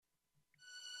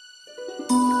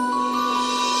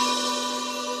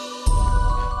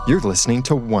You're listening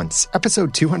to Once,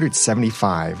 episode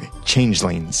 275,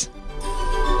 Changelings.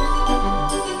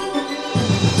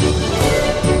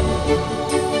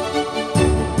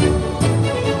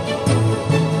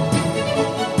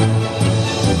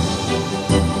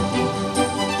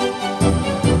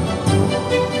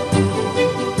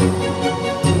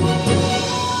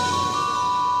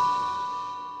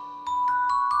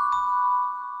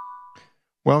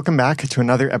 Welcome back to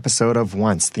another episode of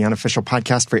Once, the unofficial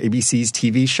podcast for ABC's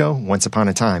TV show, Once Upon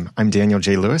a Time. I'm Daniel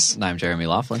J. Lewis. And I'm Jeremy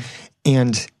Laughlin.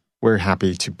 And we're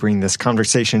happy to bring this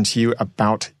conversation to you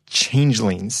about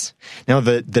changelings. Now,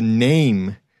 the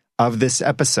name of this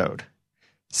episode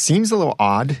seems a little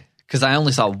odd. Because I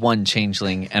only saw one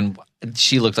changeling, and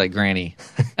she looked like Granny.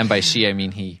 And by she, I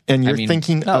mean he. And you're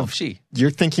thinking of she.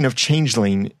 You're thinking of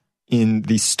changeling in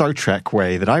the Star Trek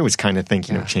way that I was kind of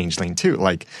thinking of changeling too,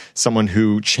 like someone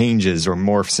who changes or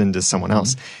morphs into someone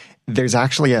else. There's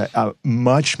actually a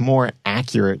much more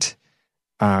accurate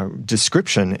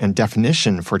description and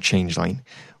definition for changeling,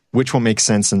 which will make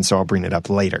sense, and so I'll bring it up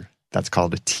later. That's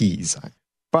called a tease.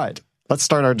 But let's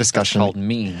start our discussion That's called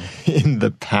mean. In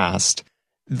the past.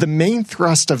 The main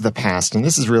thrust of the past, and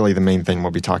this is really the main thing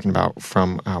we'll be talking about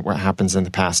from what happens in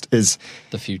the past, is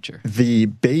the future. The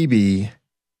baby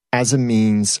as a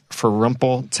means for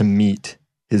Rumple to meet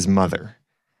his mother.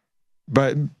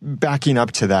 But backing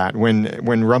up to that,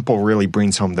 when Rumple really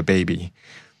brings home the baby.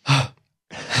 Oh,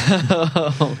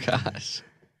 gosh.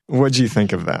 What'd you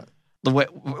think of that?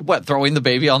 What, throwing the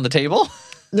baby on the table?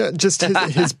 Yeah, just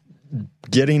his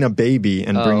getting a baby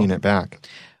and bringing it back.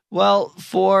 Well,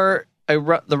 for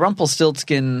the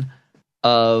Rumpelstiltskin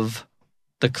of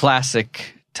the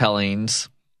classic tellings,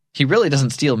 he really doesn't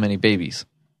steal many babies.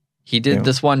 He did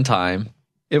this one time.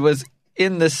 It was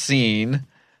in this scene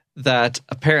that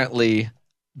apparently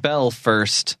Belle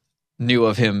first knew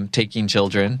of him taking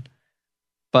children.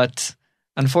 But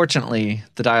unfortunately,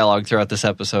 the dialogue throughout this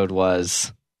episode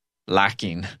was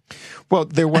lacking. Well,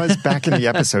 there was back in the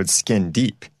episode Skin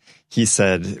Deep. He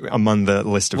said among the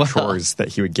list of chores that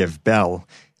he would give Belle,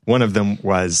 one of them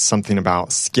was something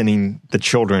about skinning the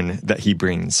children that he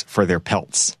brings for their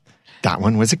pelts. That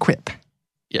one was a quip.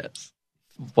 Yes.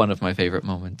 One of my favorite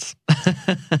moments.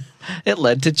 It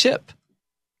led to Chip.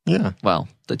 Yeah. Well,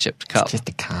 the chipped cup. It's just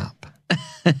a cup.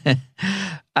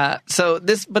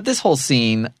 But this whole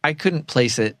scene, I couldn't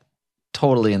place it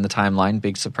totally in the timeline.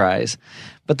 Big surprise.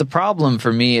 But the problem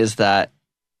for me is that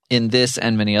in this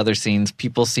and many other scenes,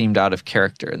 people seemed out of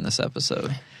character in this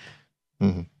episode.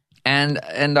 Mm-hmm.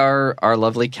 And our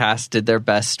lovely cast did their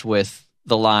best with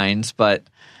the lines, but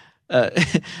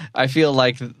I feel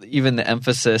like even the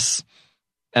emphasis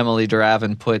Emily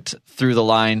Duravin put through the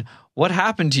line, "What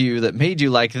happened to you that made you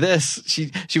like this?"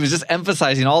 She was just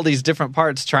emphasizing all these different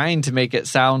parts, trying to make it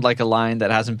sound like a line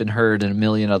that hasn't been heard in a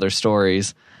million other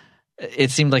stories.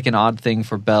 It seemed like an odd thing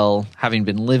for Belle, having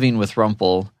been living with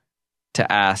Rumple, to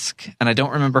ask. And I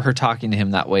don't remember her talking to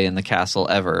him that way in the castle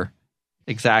ever.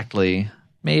 Exactly.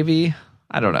 Maybe.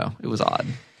 I don't know. It was odd.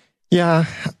 Yeah.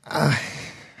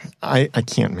 I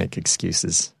can't make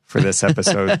excuses for this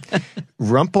episode.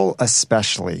 Rumple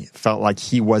especially felt like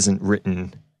he wasn't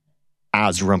written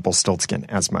as Rumpelstiltskin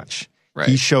as much. Right.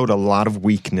 He showed a lot of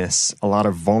weakness, a lot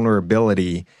of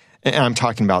vulnerability. And I'm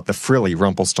talking about the frilly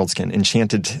Rumpelstiltskin.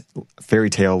 Enchanted fairy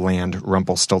tale land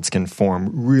Rumpelstiltskin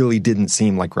form really didn't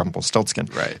seem like Rumpelstiltskin.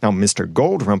 Right. Now, Mr.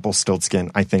 Gold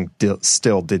Rumpelstiltskin, I think,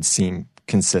 still did seem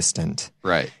consistent.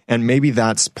 Right. And maybe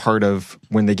that's part of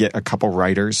when they get a couple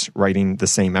writers writing the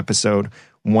same episode.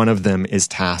 One of them is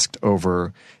tasked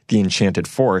over the Enchanted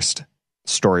Forest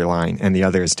storyline, and the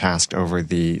other is tasked over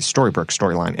the Storybrooke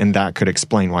storyline. And that could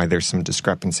explain why there's some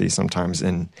discrepancy sometimes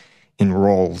in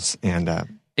roles and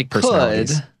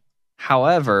personalities. It could.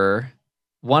 However,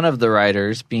 one of the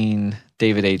writers, being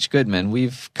David H. Goodman,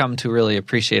 we've come to really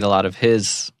appreciate a lot of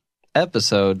his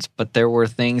episodes, but there were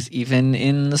things even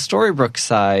in the Storybrooke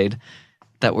side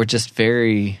that were just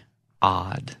very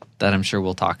odd that I'm sure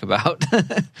we'll talk about,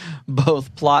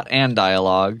 both plot and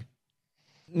dialogue.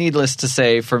 Needless to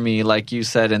say, for me, like you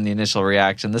said in the initial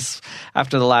reaction, this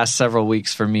after the last several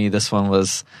weeks for me, this one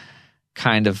was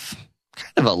kind of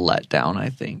a letdown, I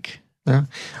think. Yeah.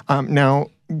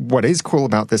 Now, what is cool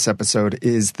about this episode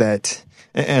is that,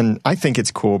 and I think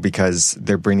it's cool because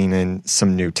they're bringing in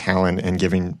some new talent and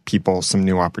giving people some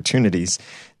new opportunities.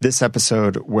 This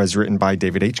episode was written by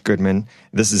David H. Goodman.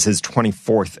 This is his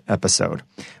 24th episode.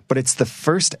 But it's the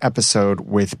first episode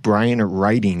with Brian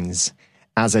Ridings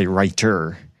as a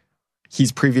writer.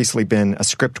 He's previously been a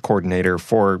script coordinator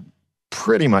for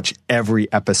pretty much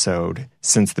every episode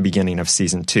since the beginning of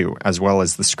season 2, as well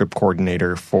as the script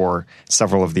coordinator for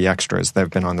several of the extras that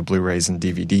have been on the Blu-rays and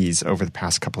DVDs over the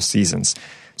past couple seasons.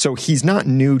 So he's not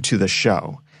new to the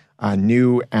show.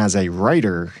 New as a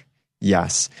writer,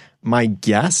 yes. My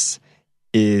guess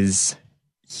is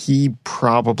he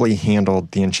probably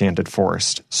handled the Enchanted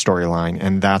Forest storyline,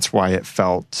 and that's why it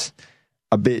felt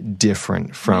a bit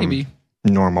different from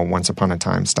normal Once Upon a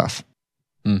Time stuff.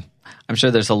 I'm sure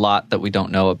there's a lot that we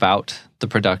don't know about the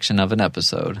production of an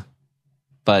episode,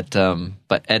 but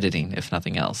editing, if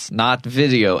nothing else. Not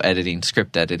video editing,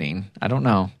 script editing. I don't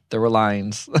know. There were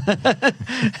lines.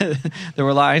 There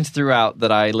were lines throughout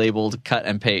that I labeled cut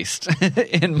and paste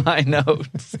in my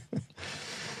notes.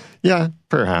 Yeah,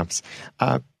 perhaps.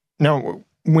 Now,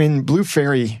 when Blue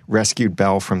Fairy rescued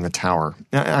Belle from the tower,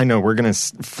 I know we're going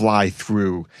to fly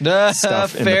through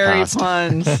stuff in the past.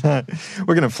 Puns.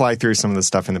 We're going to fly through some of the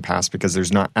stuff in the past because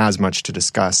there's not as much to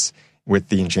discuss with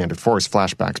the Enchanted Forest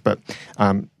flashbacks. But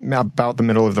about the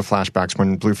middle of the flashbacks,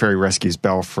 when Blue Fairy rescues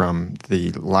Belle from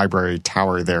the library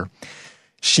tower there,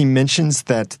 she mentions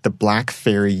that the Black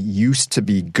Fairy used to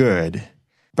be good,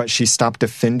 but she stopped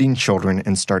defending children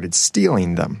and started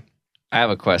stealing them. I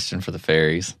have a question for the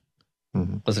fairies.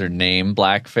 Mm-hmm. Was her name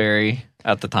Black Fairy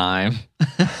at the time?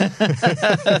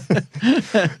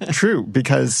 True,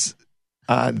 because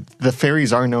the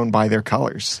fairies are known by their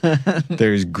colors.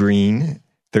 There's green,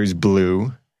 there's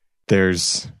blue,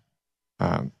 there's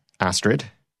Astrid.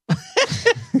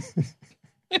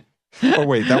 Oh,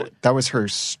 wait, that was her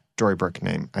Storybrooke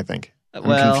name, I think.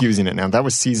 I'm confusing it now. That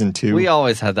was season 2. We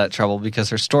always had that trouble because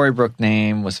her Storybrooke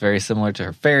name was very similar to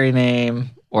her fairy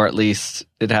name, or at least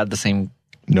it had the same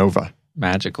Nova.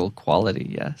 Magical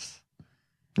quality, yes.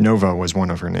 Nova was one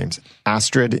of her names.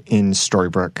 Astrid in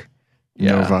Storybrooke,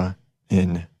 Nova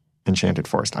in Enchanted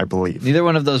Forest, I believe. Neither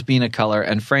one of those being a color,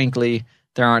 and frankly,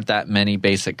 there aren't that many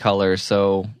basic colors,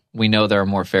 so we know there are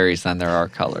more fairies than there are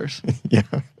colors. Yeah,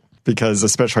 because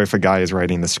especially if a guy is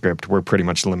writing the script, we're pretty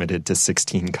much limited to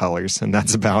 16 colors, and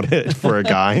that's about it for a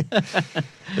guy.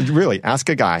 Really, ask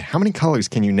a guy, how many colors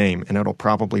can you name? And it'll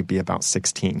probably be about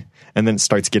 16. And then it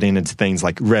starts getting into things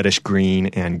like reddish green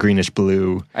and greenish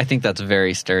blue. I think that's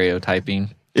very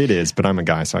stereotyping. It is, but I'm a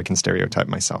guy, so I can stereotype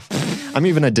myself. I'm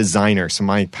even a designer, so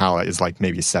my palette is like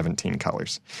maybe 17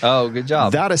 colors. Oh, good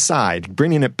job. That aside,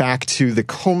 bringing it back to the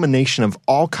culmination of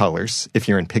all colors, if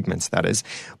you're in pigments, that is,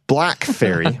 Black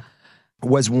Fairy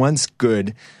was once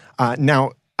good.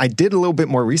 Now, I did a little bit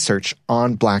more research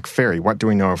on Black Fairy. What do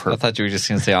we know of her? I thought you were just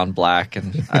going to say on black,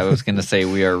 and I was going to say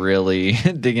we are really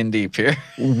digging deep here.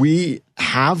 We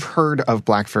have heard of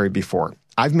Black Fairy before.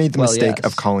 I've made the mistake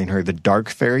of calling her the Dark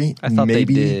Fairy. I thought they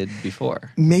did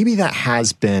before. Maybe that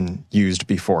has been used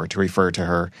before to refer to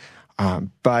her.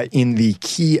 But in the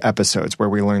key episodes where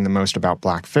we learn the most about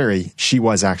Black Fairy, she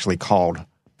was actually called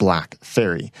Black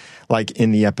Fairy. Like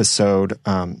in the episode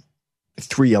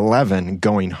 311,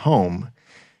 Going Home,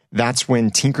 that's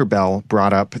when Tinkerbell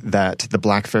brought up that the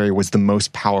Black Fairy was the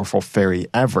most powerful fairy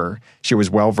ever. She was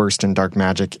well-versed in dark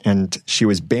magic, and she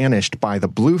was banished by the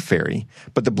Blue Fairy,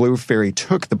 but the Blue Fairy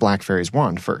took the Black Fairy's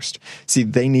wand first. See,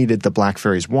 they needed the Black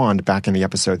Fairy's wand back in the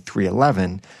episode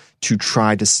 311 to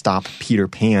try to stop Peter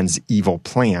Pan's evil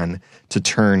plan to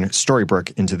turn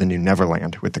Storybrooke into the New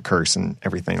Neverland with the curse and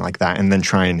everything like that, and then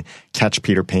try and catch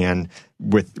Peter Pan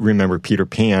with, remember, Peter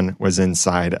Pan was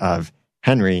inside of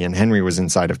Henry, and Henry was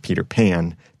inside of Peter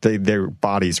Pan. Their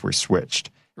bodies were switched.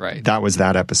 Right. That was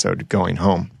that episode, Going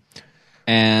Home.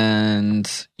 And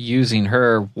using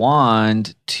her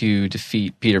wand to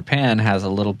defeat Peter Pan has a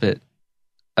little bit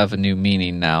of a new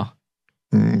meaning now.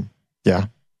 Yeah.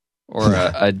 Or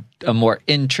a more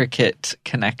intricate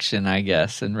connection, I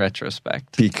guess, in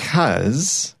retrospect.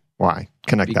 Because, why?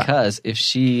 Connect that. Because if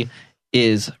she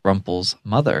is Rumple's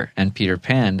mother and Peter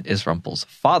Pan is Rumple's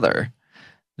father,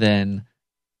 then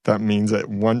that means that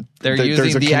they're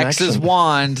using the ex's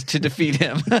wand to defeat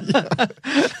him. But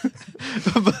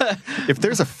if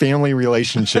there's a family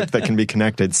relationship that can be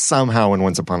connected somehow in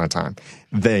Once Upon a Time,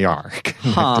 they are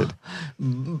connected.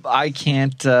 I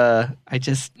can't.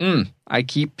 I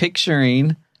keep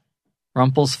picturing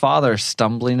Rumple's father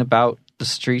stumbling about the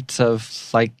streets of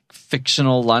like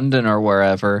fictional London or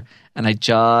wherever, and I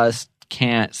just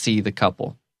can't see the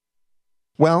couple.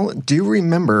 Well, do you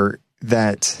remember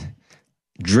that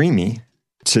Dreamy,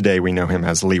 today we know him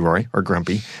as Leroy or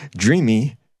Grumpy,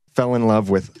 Dreamy fell in love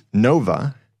with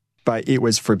Nova, but it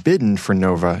was forbidden for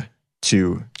Nova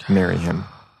to marry him.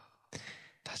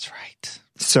 That's right.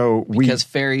 So because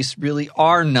fairies really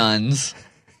are nuns.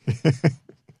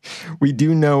 We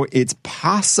do know it's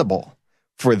possible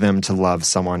for them to love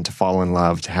someone, to fall in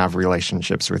love, to have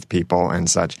relationships with people and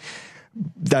such.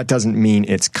 That doesn't mean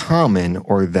it's common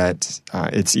or that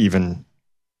it's even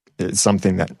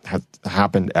something that has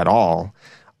happened at all,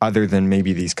 other than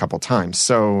maybe these couple times.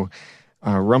 So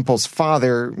Rumpel's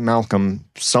father, Malcolm,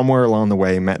 somewhere along the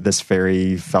way met this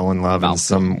fairy, fell in love in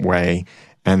some way,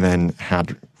 and then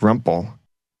had Rumpel.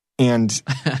 And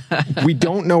we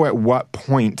don't know at what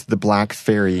point the Black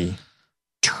Fairy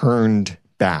turned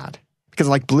bad. Because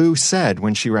like Blue said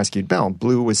when she rescued Belle,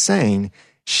 Blue was saying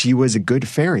she was a good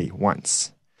fairy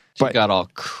once. She got all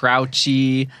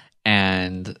crouchy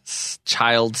and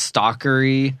child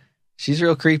stalkery. She's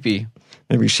real creepy.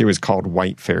 Maybe she was called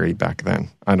White Fairy back then.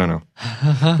 I don't know.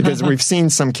 Because we've seen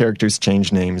some characters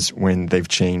change names when they've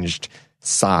changed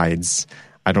sides.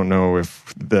 I don't know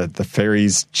if the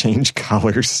fairies change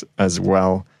colors as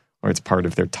well, or it's part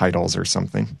of their titles or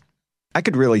something. I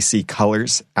could really see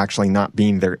colors actually not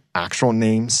being their actual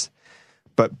names,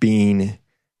 but being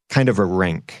kind of a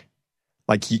rank.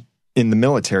 Like in the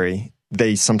military,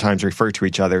 they sometimes refer to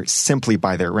each other simply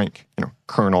by their rank. You know,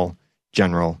 colonel,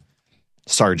 general,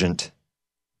 sergeant,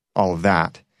 all of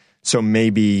that. So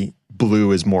maybe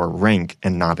Blue is more rank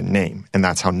and not a name. And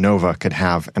that's how Nova could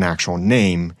have an actual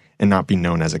name and not be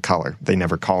known as a color. They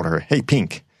never called her, hey,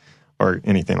 pink, or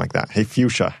anything like that. Hey,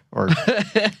 fuchsia, or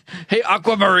hey,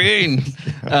 aquamarine.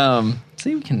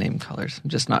 See, we can name colors. I'm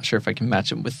just not sure if I can match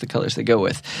them with the colors they go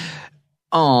with.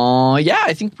 Oh, yeah,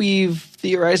 I think we've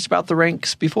theorized about the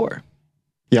ranks before.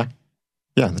 Yeah,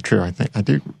 that's true. I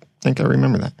do think I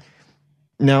remember that.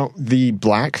 Now, the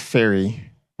Black Fairy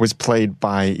was played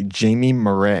by Jamie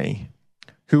Murray,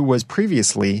 who was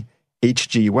previously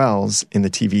H.G. Wells in the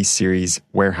TV series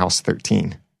Warehouse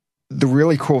 13. The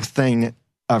really cool thing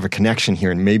of a connection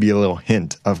here, and maybe a little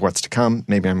hint of what's to come,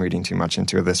 maybe I'm reading too much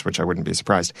into this, which I wouldn't be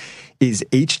surprised, is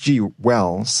H.G.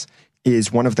 Wells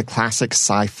is one of the classic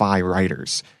sci-fi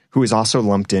writers who is also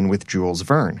lumped in with Jules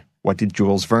Verne. What did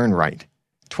Jules Verne write?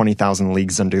 20,000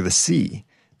 Leagues Under the Sea,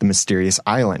 The Mysterious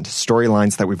Island,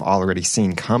 storylines that we've already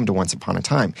seen come to Once Upon a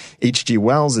Time. H.G.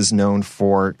 Wells is known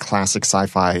for classic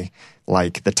sci-fi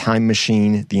like The Time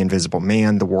Machine, The Invisible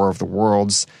Man, The War of the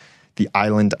Worlds, The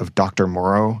Island of Dr.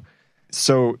 Moreau.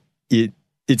 So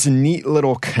it's a neat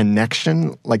little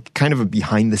connection, like kind of a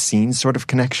behind-the-scenes sort of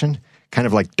connection, kind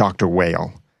of like Dr.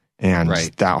 Whale and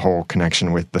that whole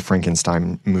connection with the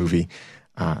Frankenstein movie.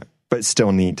 But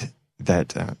still neat that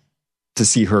to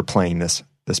see her playing this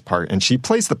part. And she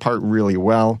plays the part really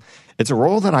well. It's a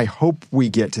role that I hope we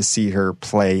get to see her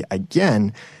play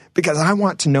again because I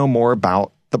want to know more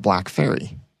about the Black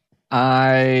Fairy.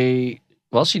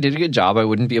 Well, she did a good job. I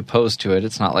wouldn't be opposed to it.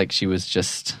 It's not like she was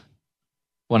just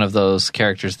one of those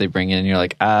characters they bring in and you're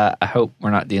like, I hope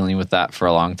we're not dealing with that for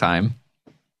a long time.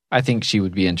 I think she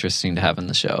would be interesting to have in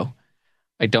the show.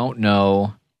 I don't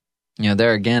know,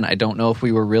 there again, I don't know if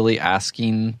we were really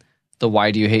asking the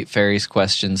why do you hate fairies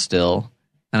question still.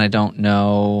 And I don't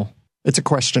know. It's a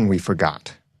question we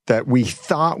forgot that we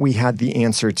thought we had the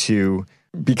answer to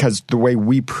because the way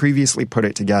we previously put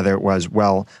it together was,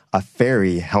 well, a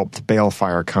fairy helped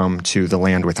Balefire come to the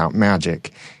land without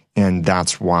magic. And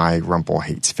that's why Rumpel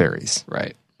hates fairies.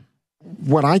 Right.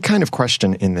 What I kind of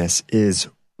question in this is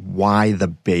why the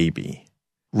baby?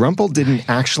 Rumpel didn't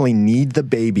actually need the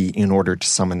baby in order to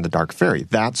summon the Dark Fairy.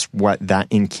 That's what that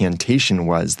incantation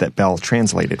was that Belle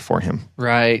translated for him.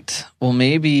 Right. Well,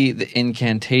 maybe the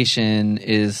incantation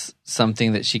is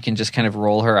something that she can just kind of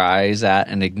roll her eyes at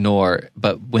and ignore.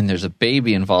 But when there's a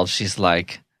baby involved, she's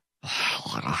like,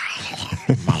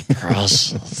 my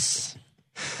precious.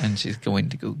 And she's going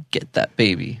to go get that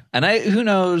baby. And who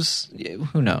knows?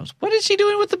 What is she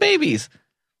doing with the babies?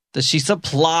 Does she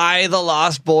supply the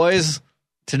Lost Boys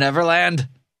to Neverland?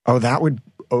 That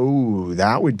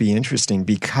would be interesting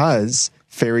because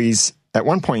fairies, at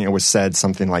one point it was said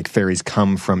something like fairies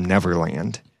come from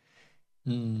Neverland.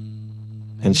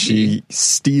 And she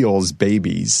steals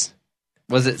babies.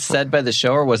 Was it said by the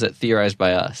show or was it theorized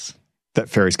by us? That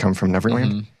fairies come from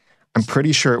Neverland? Mm-hmm. I'm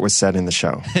pretty sure it was said in the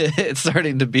show. It's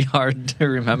starting to be hard to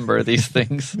remember these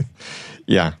things.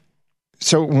 Yeah.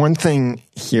 So one thing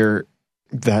here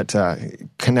that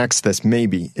connects this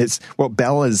maybe is,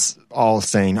 Belle is all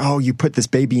saying, you put this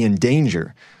baby in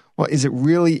danger. Well, is it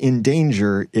really in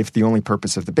danger if the only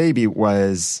purpose of the baby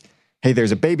was, hey,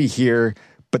 there's a baby here,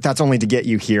 but that's only to get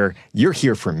you here. You're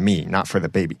here for me, not for the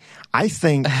baby. I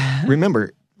think,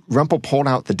 remember, Rumpel pulled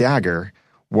out the dagger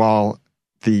while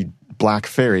the Black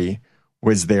Fairy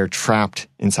was there trapped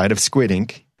inside of Squid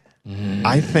Ink.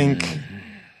 I think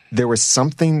there was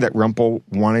something that Rumpel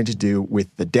wanted to do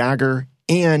with the dagger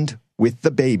and with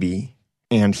the baby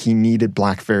and he needed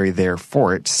Black Fairy there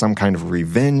for it. Some kind of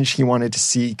revenge he wanted to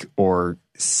seek or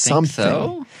something. Think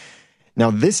so? Now,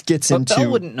 this gets But into...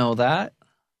 Belle wouldn't know that.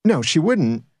 No, she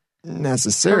wouldn't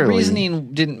necessarily. Her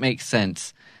reasoning didn't make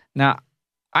sense. Now,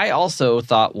 I also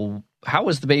thought, well, how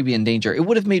was the baby in danger? It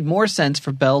would have made more sense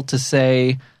for Belle to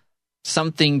say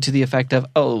something to the effect of,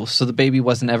 oh, so the baby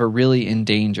wasn't ever really in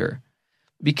danger.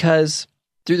 Because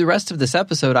through the rest of this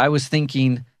episode, I was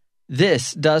thinking,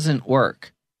 this doesn't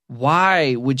work.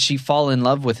 Why would she fall in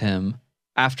love with him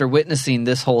after witnessing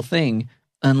this whole thing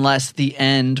unless the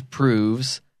end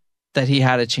proves that he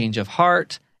had a change of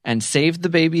heart and saved the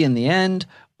baby in the end,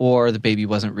 or the baby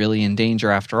wasn't really in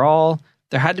danger after all?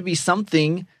 There had to be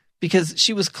something, because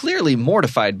she was clearly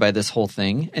mortified by this whole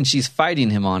thing and she's fighting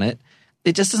him on it.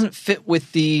 It just doesn't fit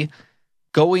with the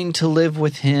going to live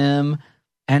with him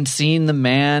and seeing the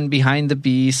man behind the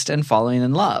beast and falling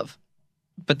in love.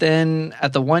 But then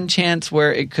at the one chance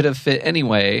where it could have fit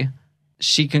anyway,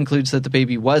 she concludes that the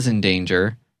baby was in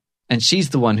danger, and she's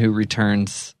the one who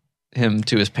returns him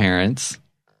to his parents.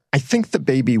 I think the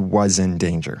baby was in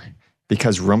danger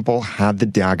because Rumple had the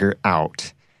dagger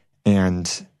out,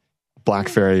 and Black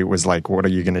Fairy was like, what are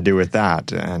you going to do with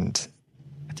that? And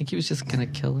I think he was just going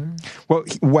to kill her. well,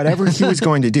 whatever he was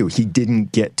going to do, he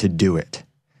didn't get to do it.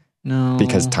 No.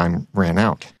 Because time ran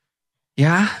out.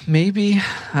 Yeah, maybe.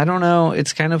 I don't know.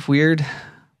 It's kind of weird.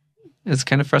 It's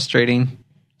kind of frustrating.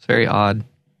 It's very odd.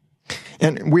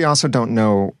 And we also don't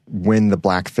know when the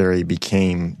Black Fairy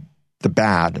became the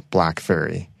bad Black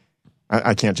Fairy.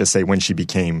 I can't just say when she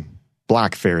became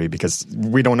Black Fairy because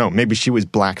we don't know. Maybe she was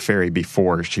Black Fairy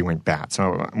before she went bad.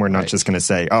 So we're not just going to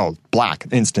say, oh, black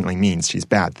instantly means she's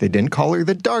bad. They didn't call her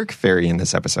the Dark Fairy in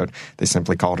this episode. They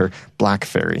simply called her Black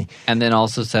Fairy. And then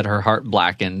also said her heart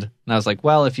blackened. And I was like,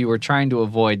 well, if you were trying to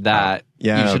avoid that,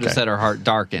 you should have said her heart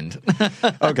darkened.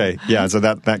 Okay, yeah, so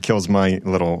that kills my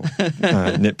little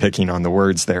nitpicking on the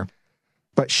words there.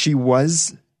 But she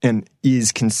was and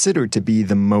is considered to be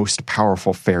the most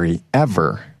powerful fairy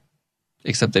ever.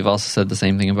 Except they've also said the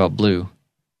same thing about Blue.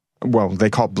 Well, they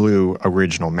call Blue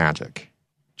original magic.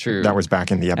 True. That was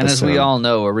back in the episode. And as we all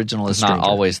know, original is not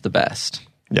always the best.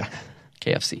 Yeah.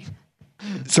 KFC.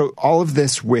 So all of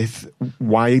this with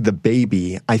why the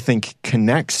baby, I think,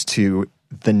 connects to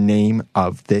the name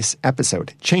of this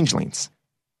episode, changelings.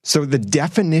 So the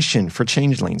definition for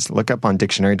changelings, look up on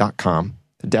dictionary.com,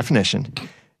 the definition,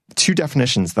 2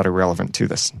 definitions that are relevant to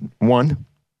this. 1,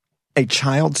 a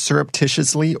child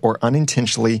surreptitiously or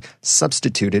unintentionally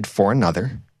substituted for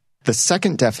another. The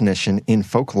second definition in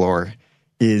folklore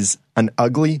is an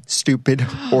ugly, stupid,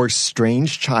 or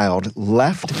strange child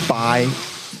left by,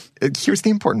 here's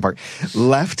the important part,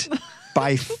 left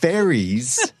by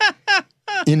fairies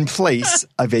in place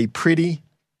of a pretty,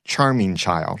 charming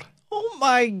child. Oh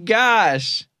my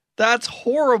gosh. That's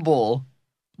horrible.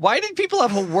 Why did people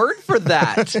have a word for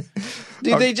that?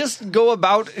 Do they just go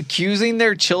about accusing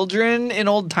their children in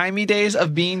old-timey days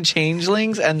of being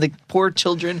changelings, and the poor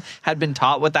children had been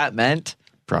taught what that meant?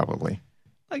 Probably.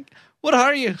 Like, what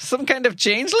are you, some kind of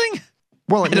changeling?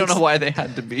 Well, I don't know why they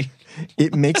had to be.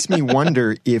 It makes me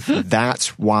wonder if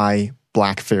that's why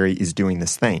Black Fairy is doing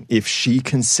this thing. If she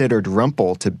considered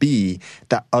Rumple to be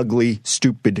that ugly,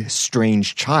 stupid,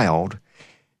 strange child,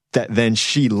 that then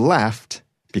she left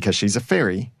because she's a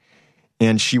fairy,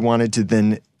 and she wanted to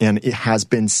then, and it has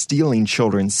been stealing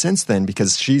children since then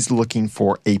because she's looking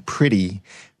for a pretty,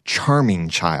 charming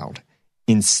child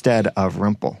instead of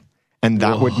Rumple. And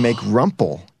that would make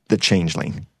Rumple the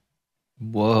changeling.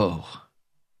 Whoa.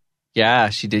 Yeah,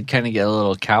 she did kind of get a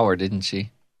little coward, didn't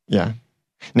she? Yeah.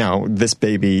 Now, this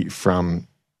baby from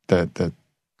the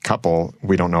couple,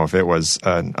 we don't know if it was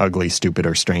an ugly, stupid,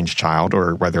 or strange child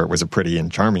or whether it was a pretty and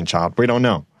charming child. We don't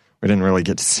know. We didn't really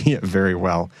get to see it very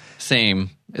well. Same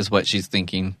is what she's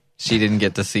thinking. She didn't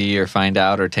get to see or find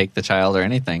out or take the child or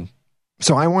anything.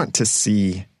 So I want to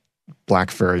see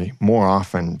Black Fairy more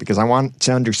often because I want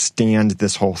to understand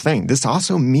this whole thing. This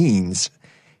also means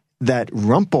that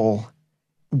Rumple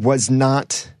was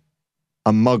not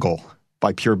a muggle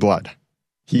by pure blood.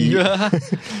 He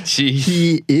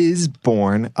is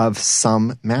born of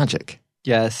some magic.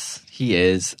 Yes, he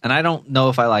is. And I don't know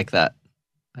if I like that.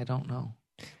 I don't know.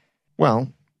 Well,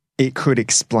 it could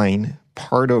explain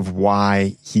part of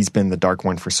why he's been the Dark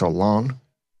One for so long,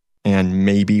 and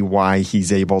maybe why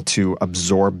he's able to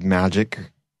absorb magic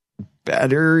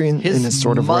better in a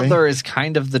sort of way. His mother is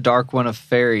kind of the Dark One of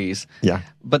fairies. Yeah.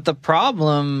 But the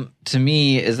problem to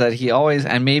me is that he always,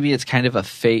 and maybe it's kind of a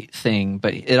fate thing,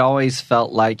 but it always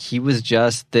felt like he was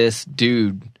just this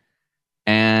dude,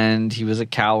 and he was a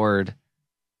coward,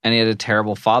 and he had a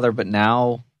terrible father, but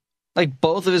now, like,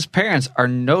 both of his parents are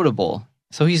notable.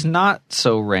 So he's not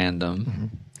so random. Mm-hmm.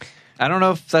 I don't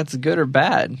know if that's good or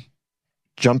bad.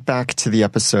 Jump back to the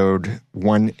episode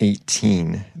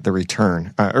 118, The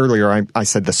Return. Earlier, I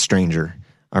said The Stranger,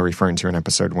 referring to an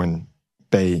episode when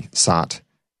Bay sought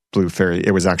Blue Fairy.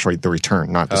 It was actually The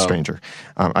Return, not The Stranger.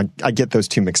 I get those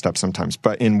two mixed up sometimes.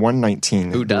 But in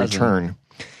 119, The Return,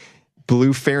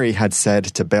 Blue Fairy had said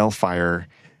to Balefire,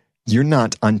 "You're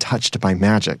not untouched by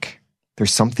magic.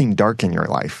 There's something dark in your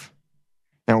life."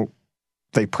 Now,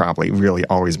 they probably really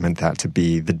always meant that to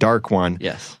be the dark one.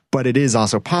 Yes. But it is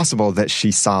also possible that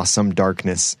she saw some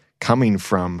darkness coming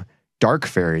from Dark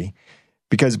Fairy,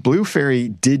 because Blue Fairy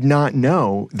did not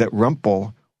know that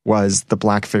Rumple was the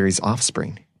Black Fairy's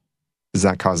offspring. Is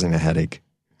that causing a headache?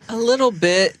 A little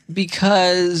bit,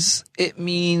 because it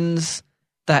means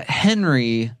that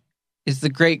Henry is the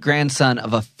great-grandson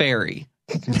of a fairy.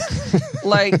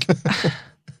 Like,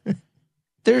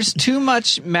 there's too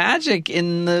much magic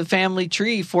in the family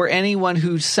tree for anyone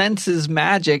who senses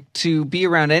magic to be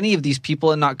around any of these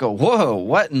people and not go, "Whoa,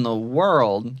 what in the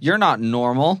world? You're not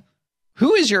normal.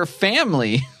 Who is your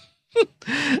family?"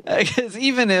 Because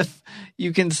even if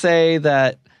you can say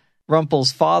that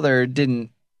Rumple's father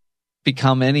didn't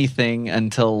become anything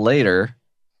until later,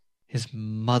 his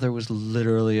mother was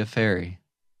literally a fairy.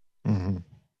 Mm-hmm.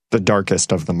 The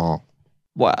darkest of them all.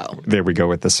 Wow. There we go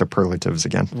with the superlatives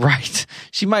again. Right.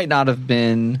 She might not have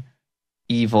been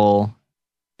evil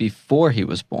before he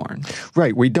was born.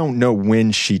 Right. We don't know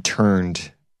when she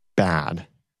turned bad.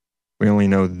 We only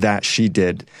know that she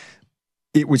did.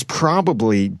 It was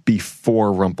probably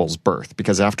before Rumple's birth,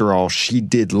 because after all, she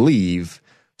did leave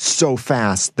so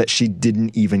fast that she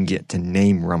didn't even get to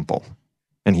name Rumple.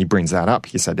 And he brings that up.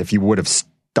 He said, if you would have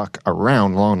stuck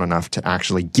around long enough to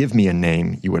actually give me a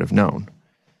name, you would have known.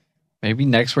 Maybe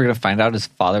next we're going to find out his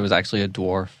father was actually a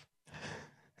dwarf.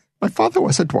 My father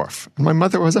was a dwarf, and my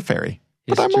mother was a fairy.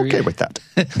 But I'm okay with that.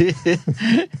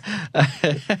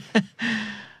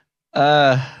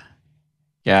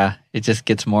 Yeah, it just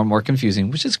gets more and more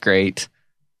confusing, which is great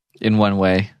in one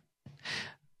way.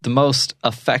 The most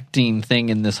affecting thing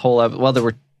in this whole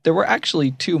there were actually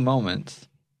two moments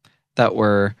that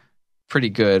were pretty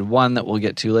good. One that we'll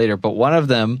get to later, but one of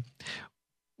them,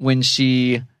 when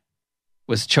she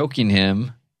was choking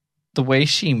him, the way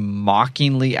she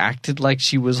mockingly acted like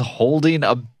she was holding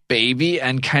a baby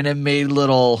and kind of made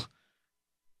little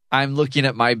 "I'm looking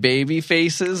at my baby"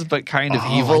 faces, but kind of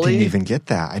evilly. I didn't even get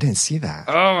that. I didn't see that.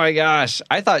 Oh my gosh.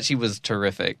 I thought she was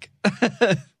terrific.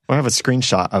 We'll have a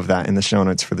screenshot of that in the show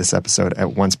notes for this episode at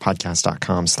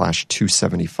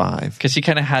oncepodcast.com/275. Because she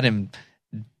kind of had him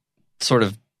sort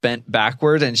of bent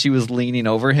backward and she was leaning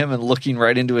over him and looking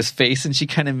right into his face, and she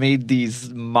kind of made these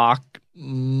mock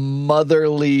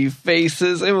motherly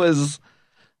faces. It was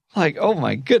like, oh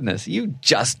my goodness, you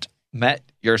just met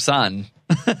your son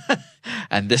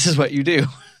and this is what you do.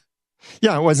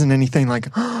 Yeah, it wasn't anything like,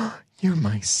 "Oh, you're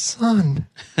my son.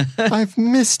 I've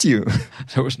missed you."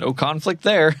 There was no conflict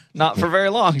there. Not for very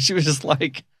long. She was just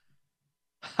like,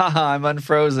 "Haha, I'm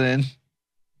unfrozen.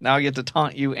 Now I get to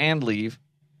taunt you and leave."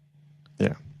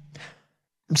 Yeah.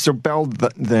 So Belle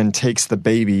then takes the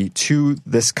baby to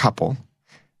this couple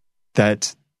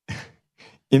that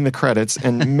in the credits,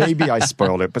 and maybe I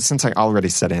spoiled it, but since I already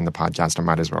said it in the podcast, I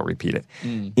might as well repeat it.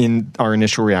 In our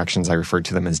initial reactions, I referred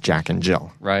to them as Jack and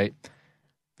Jill. Right.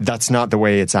 That's not the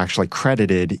way it's actually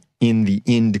credited in the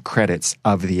end credits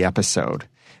of the episode.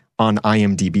 On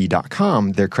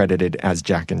imdb.com, they're credited as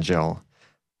Jack and Jill.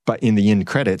 But in the end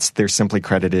credits, they're simply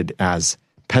credited as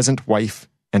peasant wife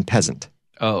and peasant.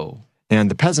 Oh. And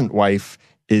the peasant wife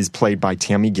is played by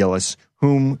Tammy Gillis,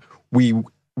 whom we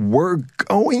were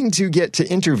going to get to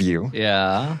interview.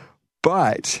 Yeah.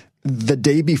 But the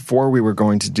day before we were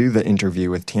going to do the interview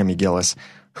with Tammy Gillis,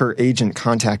 her agent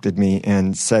contacted me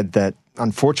and said that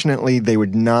unfortunately they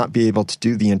would not be able to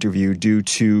do the interview due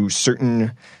to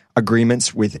certain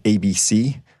agreements with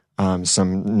ABC,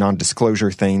 some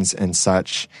non-disclosure things and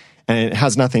such. And it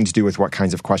has nothing to do with what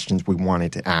kinds of questions we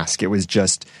wanted to ask. It was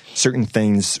just certain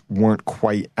things weren't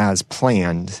quite as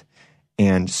planned.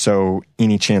 And so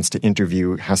any chance to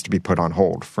interview has to be put on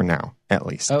hold for now, at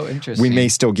least. Oh, interesting. We may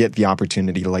still get the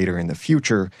opportunity later in the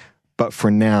future, but for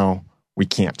now, we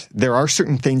can't. There are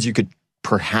certain things you could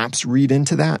perhaps read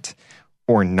into that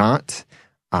or not.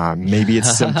 Maybe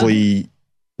it's simply,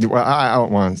 well, I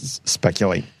don't want to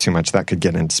speculate too much. That could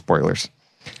get into spoilers.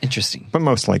 Interesting. But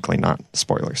most likely not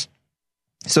spoilers.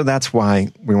 So that's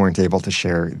why we weren't able to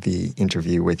share the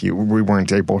interview with you. We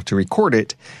weren't able to record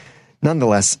it.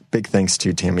 Nonetheless, big thanks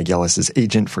to Tammy Gillis'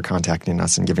 agent for contacting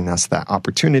us and giving us that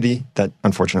opportunity that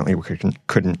unfortunately we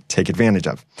couldn't take advantage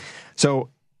of. So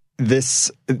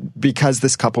because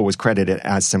this couple was credited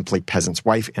as simply peasant's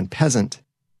wife and peasant,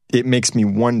 it makes me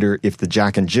wonder if the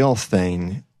Jack and Jill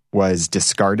thing was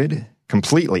discarded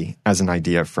completely as an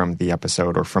idea from the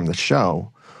episode or from the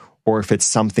show, or if it's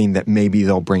something that maybe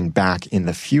they'll bring back in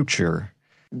the future,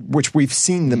 which we've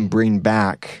seen them bring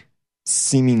back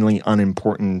seemingly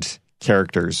unimportant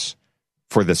characters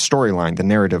for the storyline, the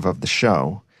narrative of the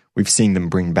show. We've seen them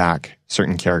bring back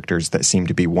certain characters that seem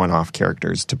to be one-off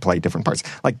characters to play different parts.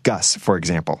 Like Gus, for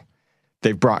example.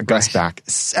 They've brought Gus back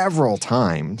several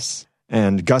times,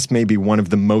 and Gus may be one of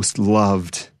the most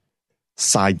loved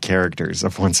side characters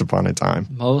of Once Upon a Time.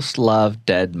 Most loved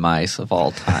dead mice of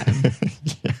all time.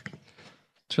 Yeah.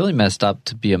 It's really messed up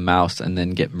to be a mouse and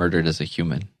then get murdered as a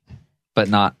human. But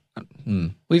not...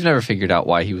 We've never figured out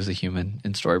why he was a human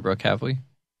in Storybrooke, have we?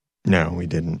 No, we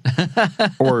didn't.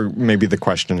 Or maybe the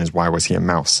question is, why was he a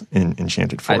mouse in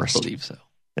Enchanted Forest? I believe so.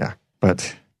 Yeah,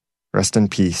 but rest in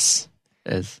peace.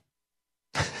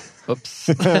 Whoops.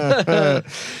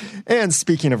 And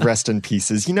speaking of rest in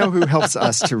pieces, you know who helps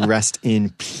us to rest in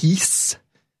peace?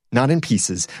 Not in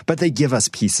pieces, but they give us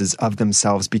pieces of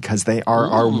themselves because they are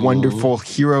our wonderful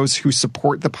heroes who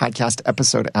support the podcast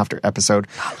episode after episode.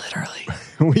 Not literally.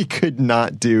 We could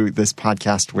not do this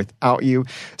podcast without you.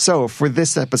 So for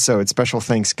this episode, special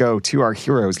thanks go to our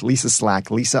heroes, Lisa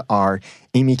Slack, Lisa R.,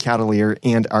 Amy Catalier,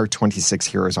 and our 26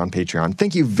 heroes on Patreon.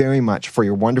 Thank you very much for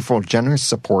your wonderful, generous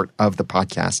support of the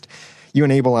podcast. You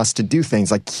enable us to do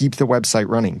things like keep the website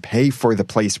running, pay for the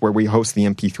place where we host the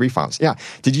MP3 files. Yeah,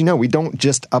 did you know we don't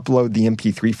just upload the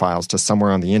MP3 files to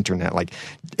somewhere on the internet like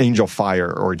Angel Fire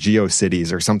or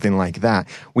GeoCities or something like that?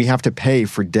 We have to pay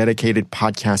for dedicated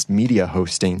podcast media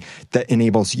hosting that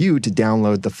enables you to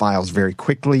download the files very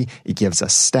quickly. It gives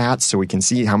us stats so we can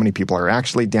see how many people are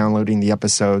actually downloading the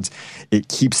episodes. It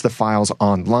keeps the files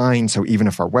online, so even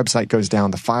if our website goes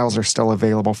down, the files are still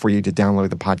available for you to download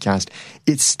the podcast.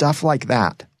 It's stuff like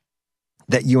that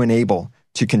you enable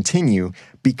to continue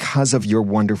because of your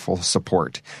wonderful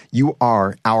support. You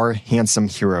are our handsome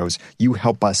heroes. You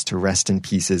help us to rest in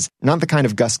pieces, not the kind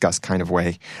of Gus kind of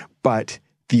way, but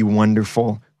the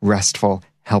wonderful, restful,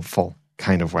 helpful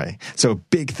kind of way. So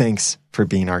big thanks for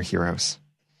being our heroes.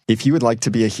 If you would like to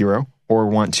be a hero or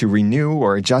want to renew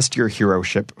or adjust your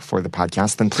heroship for the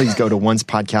podcast, then please go to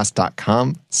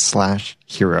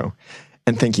oncepodcast.com/hero.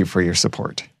 And thank you for your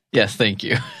support. Yes, thank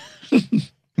you.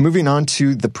 Moving on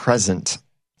to the present.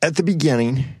 At the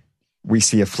beginning, we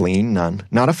see a fleeing nun.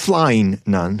 Not a flying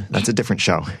nun. That's a different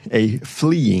show. A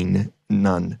fleeing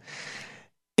nun.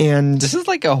 And this is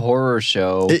like a horror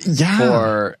show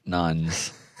for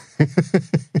nuns.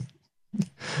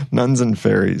 Nuns and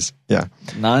fairies. Yeah.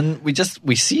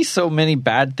 We see so many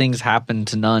bad things happen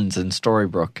to nuns in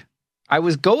Storybrooke. I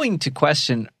was going to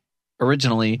question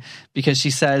originally because she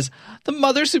says, the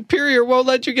Mother Superior won't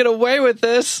let you get away with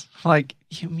this. Like,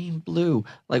 you mean Blue?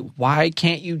 Like, why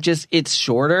can't you just, it's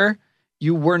shorter.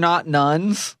 You were not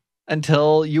nuns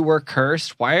until you were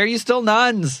cursed. Why are you still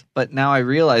nuns? But now I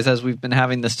realize, as we've been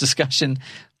having this discussion,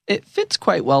 it fits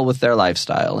quite well with their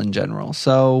lifestyle in general.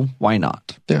 So why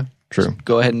not? Yeah, true. Just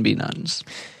go ahead and be nuns.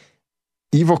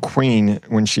 Evil Queen,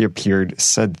 when she appeared,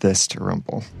 said this to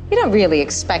Rumple. You don't really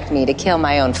expect me to kill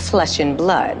my own flesh and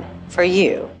blood for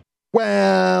you.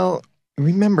 Well,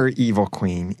 remember, Evil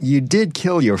Queen, you did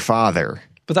kill your father.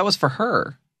 But that was for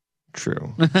her.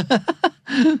 True.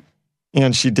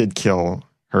 And she did kill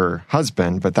her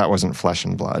husband, but that wasn't flesh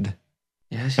and blood.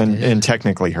 Yeah, she did. And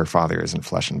technically her father isn't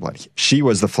flesh and blood. She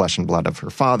was the flesh and blood of her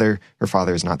father. Her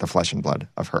father is not the flesh and blood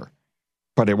of her.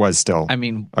 But it was still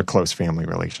a close family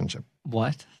relationship.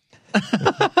 What?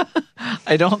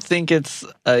 I don't think it's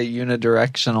a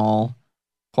unidirectional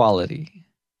quality.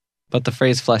 But the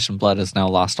phrase flesh and blood has now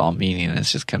lost all meaning, and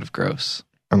it's just kind of gross.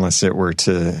 Unless it were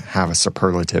to have a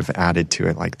superlative added to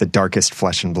it, like the darkest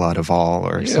flesh and blood of all,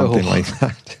 or something like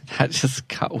that. That just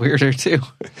got weirder, too.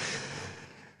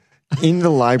 In the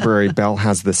library, Belle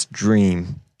has this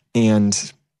dream,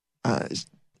 and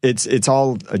it's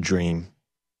all a dream.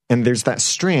 And there's that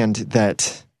strand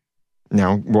that,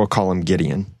 now we'll call him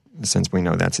Gideon, since we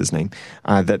know that's his name,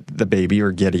 that the baby,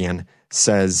 or Gideon,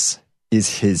 says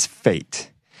is his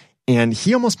fate. And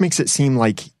he almost makes it seem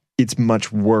like it's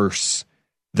much worse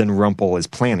than Rumple is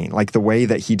planning. Like the way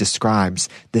that he describes,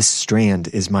 this strand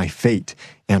is my fate,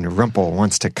 and Rumple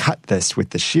wants to cut this with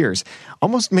the shears,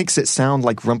 almost makes it sound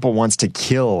like Rumple wants to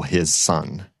kill his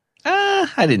son.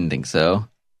 I didn't think so.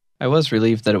 I was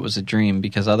relieved that it was a dream,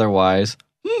 because otherwise,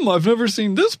 I've never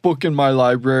seen this book in my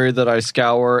library that I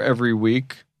scour every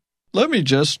week. Let me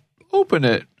just open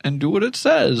it and do what it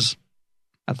says.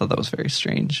 I thought that was very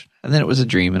strange. And then it was a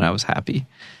dream, and I was happy.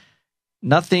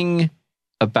 Nothing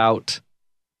about,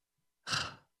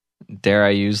 dare I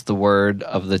use the word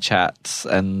of the chats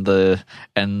and the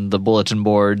bulletin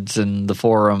boards and the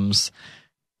forums,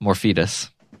 Morpheus.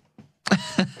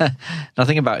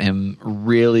 Nothing about him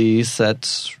really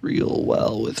sets real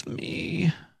well with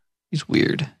me. He's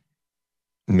weird.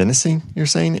 Menacing, you're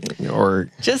saying? Or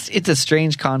just, it's a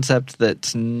strange concept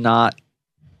that's not,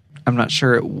 I'm not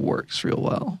sure it works real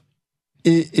well.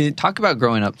 Talk about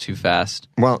growing up too fast.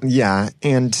 Well, yeah.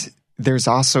 And there's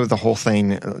also the whole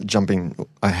thing, jumping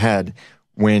ahead,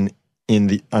 when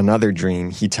in another dream,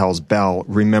 he tells Belle,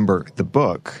 remember the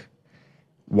book.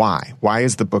 Why? Why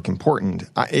is the book important?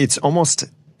 It's almost,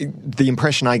 the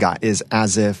impression I got is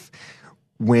as if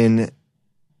when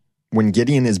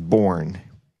Gideon is born,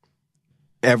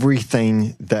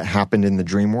 everything that happened in the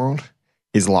dream world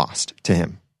is lost to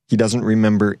him. He doesn't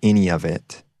remember any of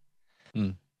it.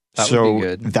 That would be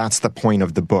good. That's the point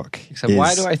of the book. Except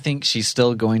why do I think she's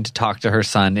still going to talk to her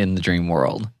son in the dream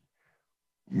world?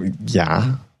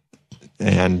 Yeah.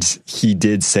 And he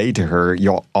did say to her,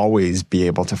 you'll always be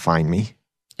able to find me.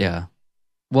 Yeah.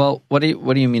 Well, what do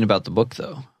you mean about the book,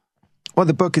 though? Well,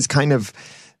 the book is kind of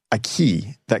a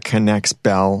key that connects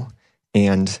Belle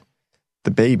and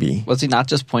the baby. Was he not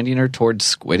just pointing her towards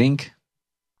Squid Ink?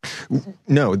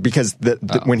 No, because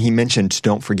when he mentioned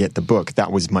don't forget the book,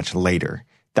 that was much later.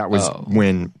 That was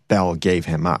when Belle gave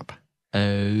him up.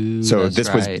 Oh, so that's this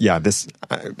right. was,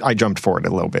 I jumped forward a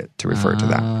little bit to refer to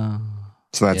that.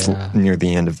 So that's near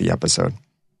the end of the episode.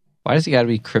 Why does he got to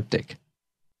be cryptic?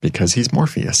 Because he's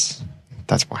Morpheus.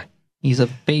 That's why. He's a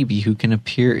baby who can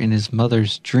appear in his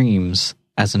mother's dreams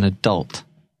as an adult.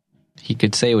 He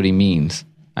could say what he means.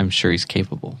 I'm sure he's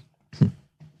capable.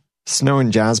 Snow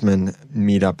and Jasmine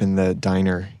meet up in the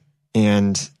diner,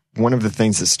 and one of the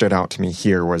things that stood out to me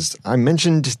here was I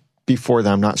mentioned before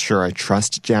that I'm not sure I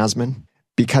trust Jasmine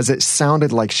because it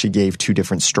sounded like she gave two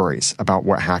different stories about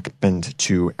what happened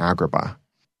to Agrabah.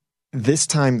 This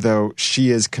time, though, she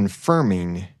is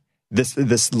confirming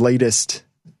this latest,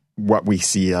 what we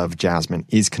see of Jasmine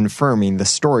is confirming the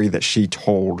story that she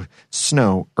told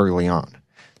Snow early on.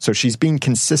 So she's being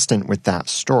consistent with that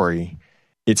story.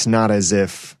 It's not as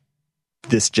if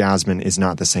this Jasmine is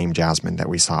not the same Jasmine that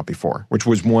we saw before, which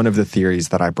was one of the theories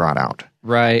that I brought out.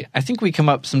 Right. I think we come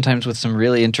up sometimes with some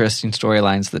really interesting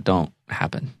storylines that don't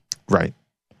happen. Right.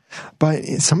 But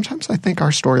sometimes I think our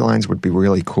storylines would be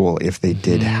really cool if they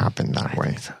did happen that way.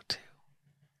 I think so too.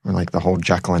 Or like the whole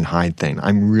Jekyll and Hyde thing.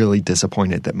 I'm really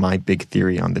disappointed that my big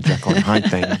theory on the Jekyll and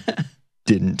Hyde thing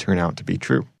didn't turn out to be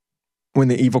true. When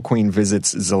the Evil Queen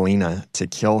visits Zelena to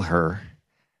kill her,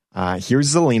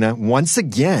 here's Zelena once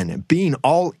again being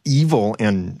all evil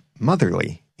and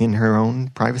motherly in her own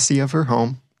privacy of her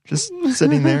home, just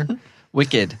sitting there.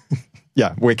 Wicked.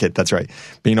 Yeah, wicked. That's right.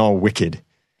 Being all wicked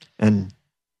and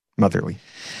motherly.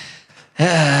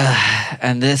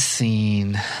 And this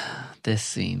scene.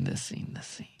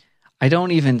 I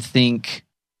don't even think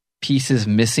Pieces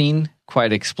Missing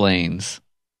quite explains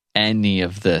any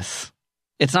of this.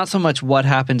 It's not so much what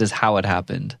happened as how it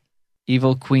happened.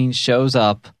 Evil Queen shows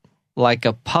up like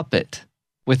a puppet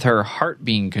with her heart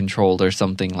being controlled or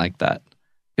something like that.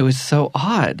 It was so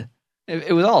odd.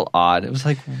 It was all odd. It was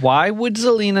like, why would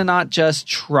Zelena not just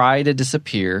try to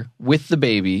disappear with the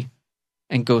baby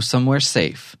and go somewhere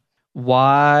safe?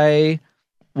 Why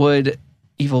would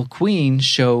Evil Queen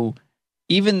show,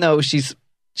 even though she's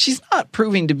not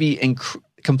proving to be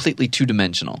completely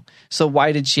two-dimensional. So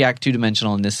why did she act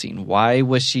two-dimensional in this scene? Why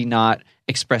was she not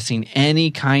expressing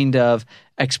any kind of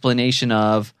explanation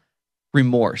of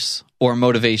remorse or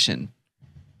motivation?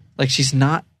 Like, she's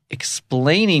not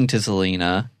explaining to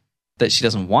Zelena that she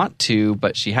doesn't want to,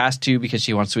 but she has to because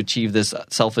she wants to achieve this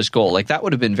selfish goal. Like, that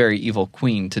would have been very Evil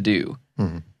Queen to do.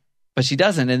 Mm-hmm. But she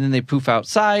doesn't, and then they poof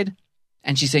outside,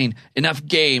 and she's saying, enough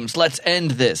games, let's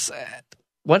end this.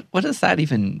 What does that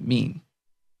even mean?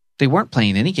 They weren't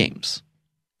playing any games.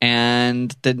 And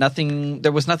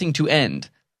there was nothing to end.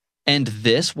 And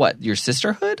this, what, your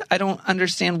sisterhood? I don't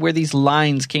understand where these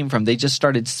lines came from. They just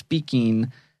started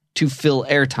speaking to fill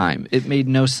airtime. It made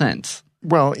no sense.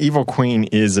 Well, Evil Queen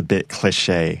is a bit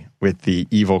cliche with the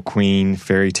Evil Queen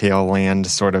fairy tale land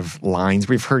sort of lines.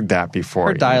 We've heard that before.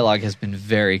 Her dialogue has been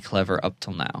very clever up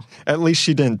till now. At least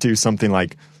she didn't do something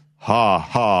like, ha,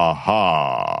 ha,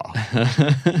 ha.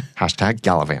 Hashtag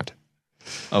Gallivant.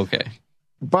 Okay.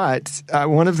 But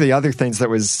one of the other things that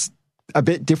was a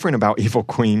bit different about Evil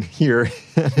Queen here,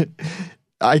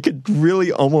 I could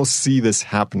really almost see this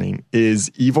happening,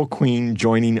 is Evil Queen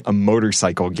joining a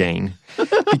motorcycle gang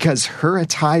because her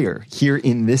attire here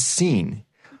in this scene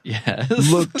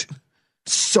looked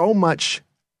so much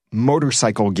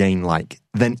motorcycle gang-like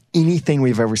than anything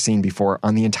we've ever seen before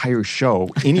on the entire show,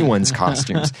 anyone's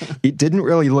costumes. It didn't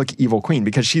really look Evil Queen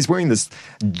because she's wearing this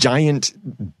giant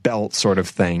belt sort of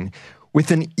thing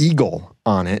with an eagle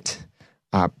on it.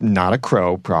 Not a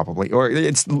crow, probably, or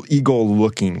it's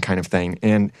eagle-looking kind of thing.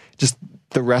 And just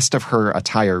the rest of her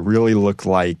attire really looked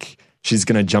like she's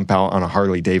going to jump out on a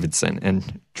Harley Davidson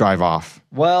and drive off.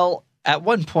 Well, at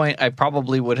one point, I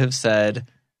probably would have said,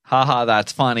 haha,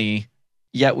 that's funny.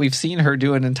 Yet we've seen her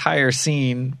do an entire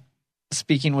scene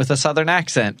speaking with a Southern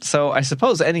accent. So I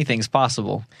suppose anything's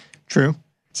possible. True.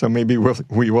 So maybe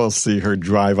we will see her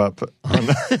drive up on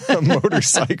a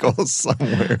motorcycle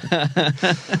somewhere.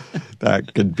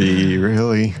 That could be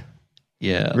really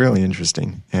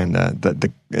interesting. And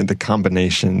the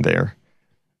combination there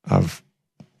of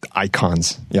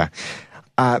icons. Yeah.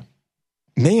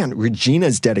 Man,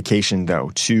 Regina's dedication,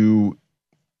 though, to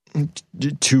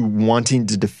wanting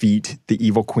to defeat the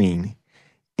Evil Queen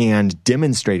and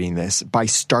demonstrating this by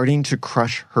starting to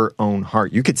crush her own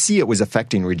heart. You could see it was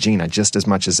affecting Regina just as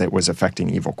much as it was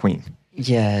affecting Evil Queen.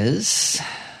 Yes.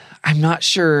 I'm not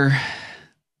sure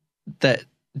that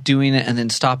doing it and then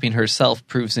stopping herself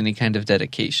proves any kind of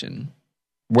dedication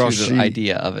to the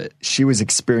idea of it. She was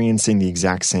experiencing the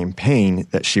exact same pain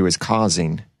that she was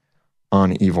causing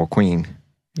on Evil Queen.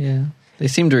 Yeah. They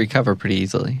seem to recover pretty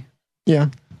easily. Yeah.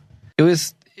 It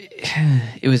was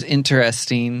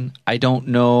interesting. I don't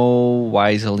know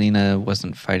why Zelina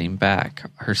wasn't fighting back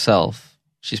herself.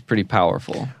 She's pretty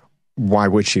powerful. Why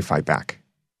would she fight back?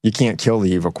 You can't kill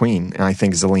the Evil Queen, and I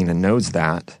think Zelina knows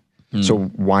that. So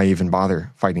why even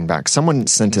bother fighting back? Someone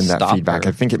sent in that feedback.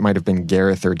 I think it might have been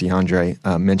Gareth or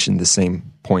DeAndre mentioned the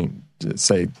same point to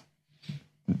say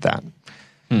that.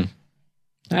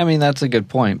 I mean, that's a good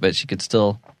point, but she could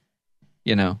still,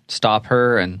 stop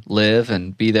her and live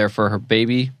and be there for her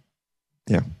baby.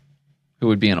 Yeah. Who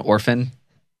would be an orphan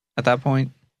at that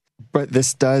point. But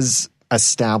this does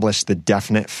establish the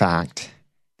definite fact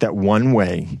that one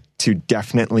way to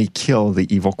definitely kill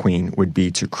the Evil Queen would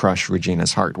be to crush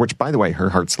Regina's heart, which, by the way, her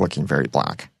heart's looking very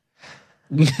black.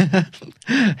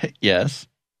 Yes.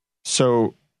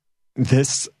 So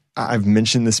I've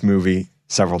mentioned this movie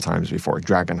several times before,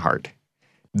 Dragonheart.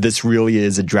 This really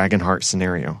is a Dragonheart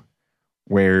scenario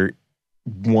where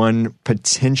one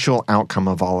potential outcome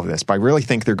of all of this, but I really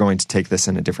think they're going to take this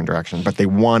in a different direction, but they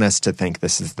want us to think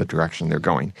this is the direction they're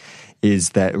going,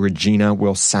 is that Regina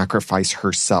will sacrifice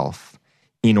herself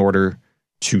in order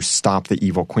to stop the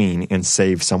Evil Queen and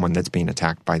save someone that's being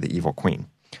attacked by the Evil Queen.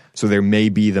 So there may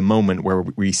be the moment where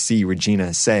we see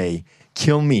Regina say,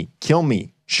 kill me,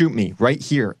 shoot me, right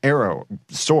here, arrow,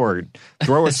 sword,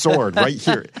 throw a sword right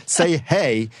here, say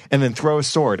hey, and then throw a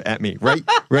sword at me, right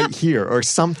here, or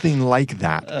something like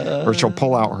that. Or she'll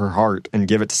pull out her heart and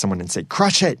give it to someone and say,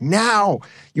 crush it now,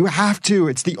 you have to,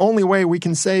 it's the only way we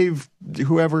can save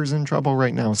whoever's in trouble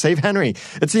right now. Save Henry,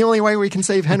 it's the only way we can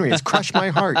save Henry, is crush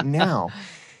my heart now.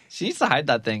 She needs to hide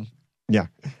that thing. Yeah.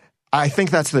 I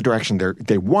think that's the direction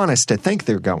they want us to think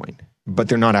they're going, but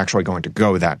they're not actually going to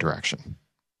go that direction.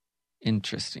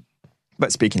 Interesting.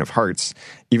 But speaking of hearts,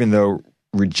 even though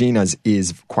Regina's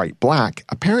is quite black,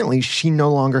 apparently she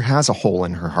no longer has a hole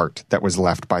in her heart that was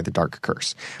left by the Dark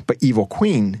Curse. But Evil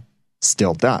Queen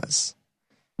still does.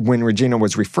 When Regina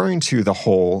was referring to the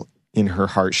hole in her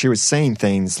heart, she was saying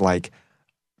things like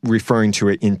referring to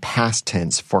it in past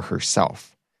tense for herself.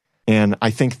 And I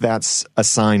think that's a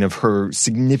sign of her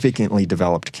significantly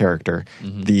developed character,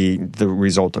 the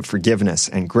result of forgiveness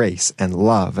and grace and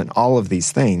love and all of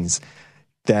these things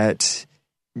that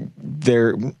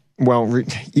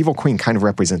Evil Queen kind of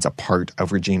represents a part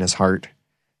of Regina's heart.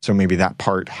 So maybe that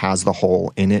part has the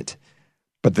hole in it.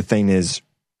 But the thing is,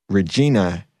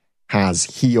 Regina has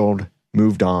healed,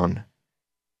 moved on,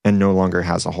 and no longer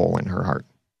has a hole in her heart.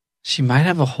 She might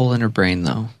have a hole in her brain,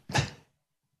 though.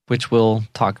 Which we'll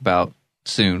talk about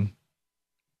soon.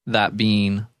 That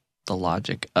being the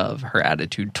logic of her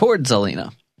attitude towards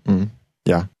Zelina.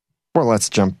 Yeah. Well, let's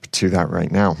jump to that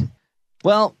right now.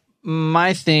 Well,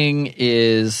 my thing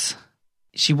is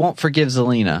she won't forgive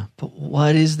Zelina, but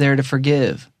what is there to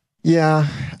forgive? Yeah.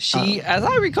 She, as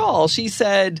I recall, she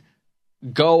said,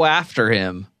 go after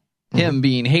him, him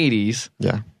being Hades.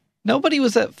 Yeah. Nobody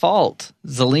was at fault.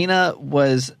 Zelina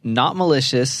was not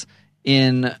malicious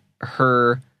in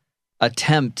her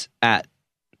attempt at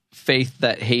faith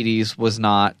that Hades was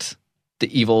not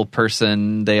the evil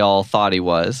person they all thought he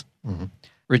was.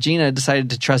 Regina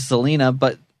decided to trust Zelina,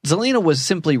 but Zelina was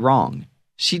simply wrong.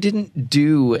 She didn't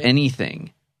do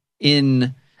anything.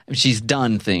 She's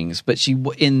done things, but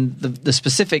in the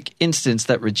specific instance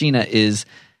that Regina is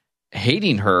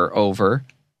hating her over,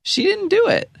 she didn't do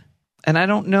it. And I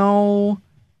don't know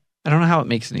how it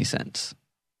makes any sense.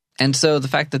 And so the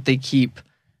fact that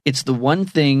it's the one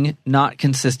thing not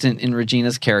consistent in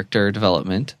Regina's character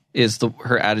development is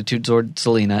her attitude toward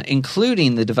Zelina,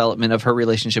 including the development of her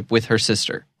relationship with her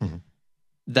sister. Mm-hmm.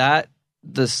 That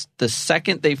the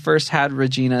second they first had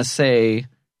Regina say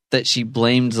that she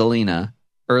blamed Zelina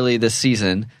early this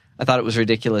season, I thought it was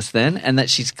ridiculous then, and that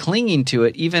she's clinging to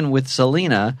it even with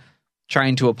Zelina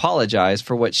trying to apologize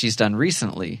for what she's done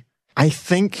recently. I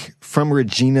think from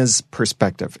Regina's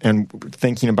perspective and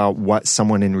thinking about what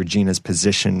someone in Regina's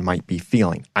position might be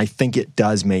feeling, I think it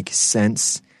does make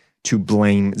sense to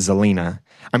blame Zelina.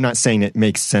 I'm not saying it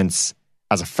makes sense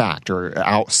as a fact or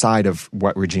outside of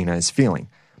what Regina is feeling,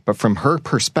 but from her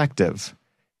perspective,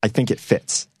 I think it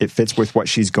fits. It fits with what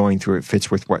she's going through. It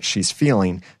fits with what she's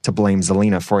feeling to blame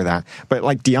Zelina for that. But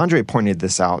like DeAndre pointed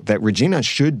this out, that Regina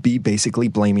should be basically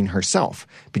blaming herself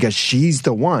because she's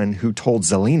the one who told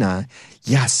Zelina,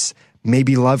 yes,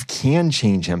 maybe love can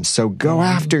change him. So go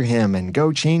after him and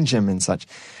go change him and such.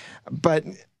 But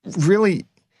really,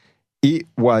 it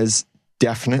was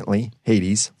definitely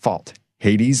Hades' fault.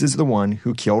 Hades is the one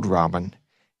who killed Robin.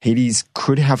 Hades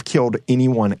could have killed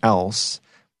anyone else.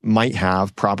 Might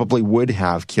have, probably would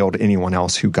have killed anyone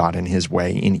else who got in his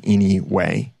way in any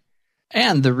way.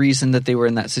 And the reason that they were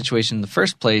in that situation in the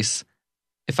first place,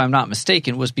 if I'm not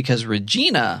mistaken, was because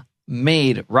Regina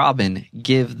made Robin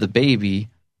give the baby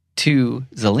to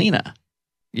Zelina.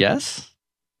 Yes?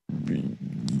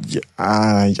 Yeah,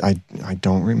 I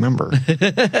don't remember.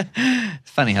 It's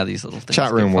funny how these little things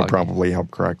Chat room will probably help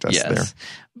correct us there.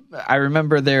 I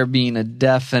remember there being a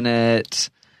definite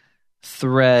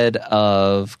thread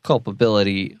of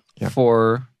culpability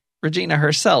for Regina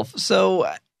herself.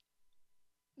 So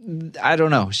I don't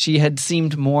know. She had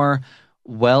seemed more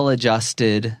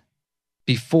well-adjusted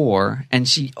before, and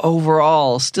she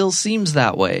overall still seems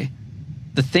that way.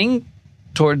 The thing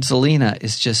towards Zelina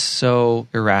is just so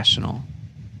irrational.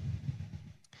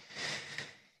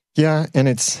 Yeah, and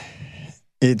it's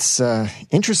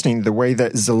interesting the way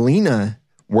that Zelina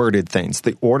worded things.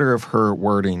 The order of her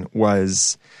wording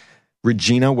was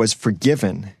Regina was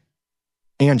forgiven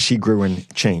and she grew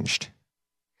and changed.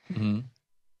 Mm-hmm.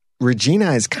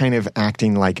 Regina is kind of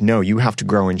acting like, no, you have to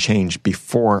grow and change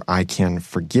before I can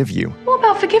forgive you. What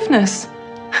about forgiveness?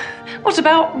 What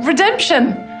about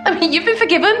redemption? I mean, you've been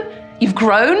forgiven, you've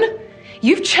grown,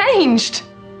 you've changed.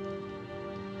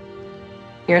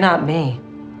 You're not me.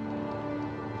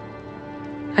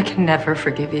 I can never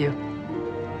forgive you.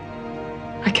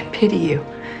 I can pity you.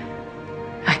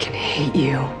 I can hate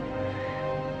you.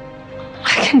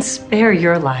 I can spare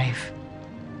your life.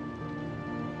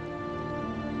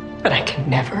 But I can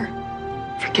never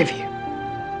forgive you.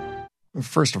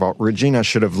 First of all, Regina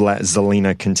should have let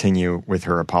Zelina continue with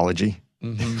her apology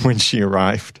when she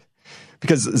arrived.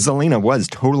 Because Zelina was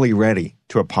totally ready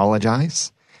to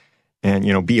apologize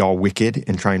and, be all wicked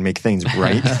and try and make things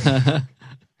right.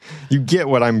 You get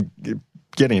what I'm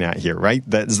getting at here, right?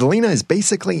 That Zelina is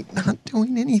basically not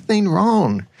doing anything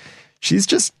wrong. She's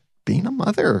just being a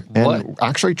mother and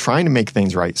actually trying to make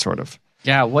things right, sort of.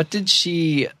 Yeah, what did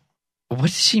she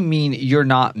mean, you're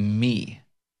not me?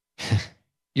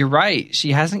 You're right.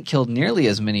 She hasn't killed nearly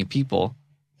as many people.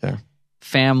 Yeah.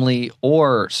 Family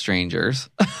or strangers.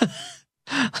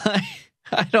 I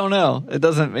don't know. It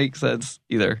doesn't make sense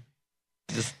either.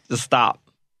 Just stop.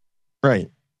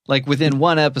 Right. Like within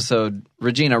one episode,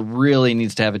 Regina really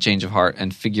needs to have a change of heart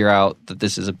and figure out that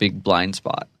this is a big blind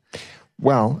spot.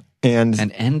 Well,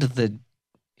 and end the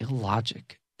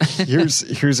illogic.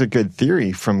 here's a good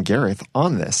theory from Gareth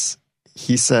on this.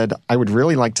 He said, I would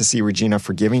really like to see Regina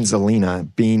forgiving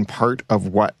Zelina being part of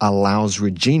what allows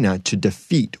Regina to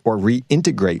defeat or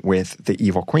reintegrate with the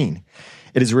evil queen.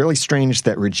 It is really strange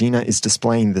that Regina is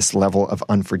displaying this level of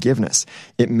unforgiveness.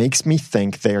 It makes me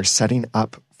think they are setting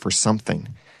up for something.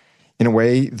 In a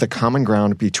way, the common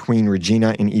ground between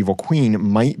Regina and Evil Queen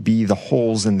might be the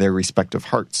holes in their respective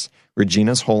hearts.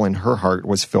 Regina's hole in her heart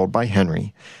was filled by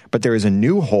Henry, but there is a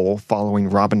new hole following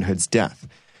Robin Hood's death.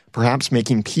 Perhaps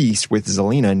making peace with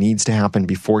Zelina needs to happen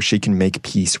before she can make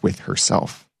peace with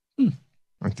herself.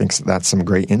 I think that's some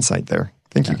great insight there.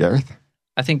 Thank you, Gareth.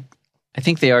 I think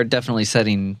they are definitely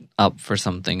setting up for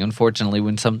something. Unfortunately,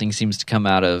 when something seems to come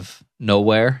out of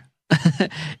nowhere,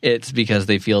 it's because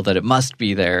they feel that it must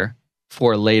be there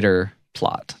for later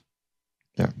plot.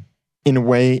 Yeah. In a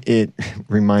way, it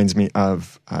reminds me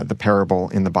of the parable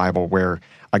in the Bible where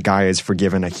a guy is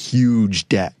forgiven a huge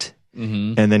debt,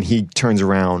 and then he turns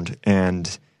around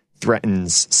and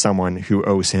threatens someone who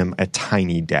owes him a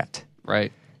tiny debt.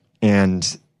 Right.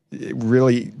 And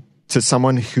really, to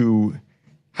someone who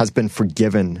has been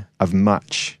forgiven of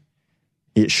much,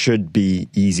 it should be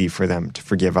easy for them to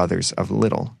forgive others of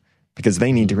little, because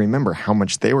they need to remember how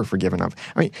much they were forgiven of.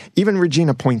 I mean, even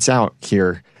Regina points out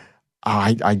here,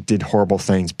 I did horrible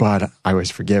things, but I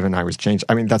was forgiven, I was changed.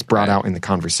 I mean, that's brought out in the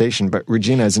conversation, but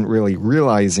Regina isn't really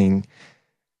realizing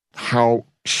how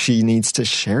she needs to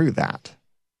share that.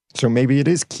 So maybe it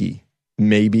is key.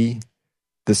 Maybe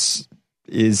this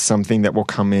is something that will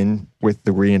come in with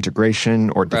the reintegration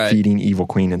or defeating Evil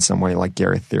Queen in some way, like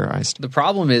Gareth theorized. The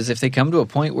problem is if they come to a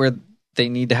point where they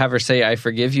need to have her say, I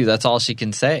forgive you, that's all she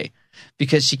can say.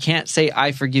 Because she can't say,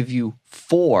 I forgive you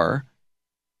for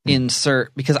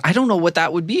insert, because I don't know what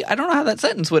that would be. I don't know how that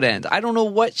sentence would end. I don't know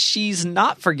what she's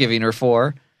not forgiving her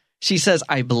for. She says,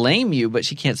 I blame you, but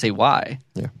she can't say why.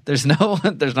 Yeah. There's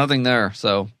nothing there.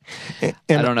 So and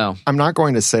I don't know. I'm not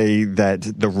going to say that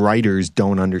the writers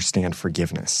don't understand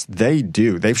forgiveness. They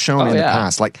do. They've shown in the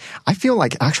past. Like, I feel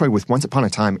like actually with Once Upon a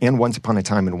Time and Once Upon a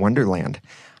Time in Wonderland,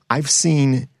 I've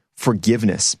seen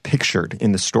forgiveness pictured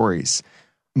in the stories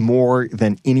more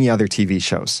than any other TV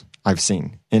shows I've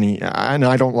seen. And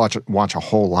I don't watch a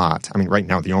whole lot. I mean, right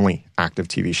now, the only active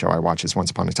TV show I watch is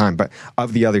Once Upon a Time. But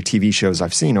of the other TV shows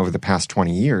I've seen over the past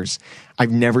 20 years,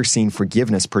 I've never seen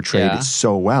forgiveness portrayed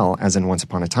so well as in Once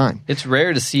Upon a Time. It's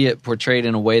rare to see it portrayed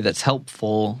in a way that's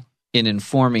helpful in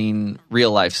informing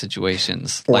real-life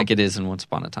situations like it is in Once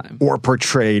Upon a Time. Or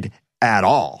portrayed at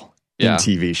all in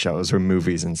TV shows or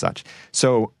movies and such.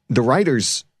 So the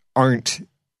writers aren't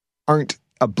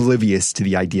oblivious to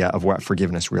the idea of what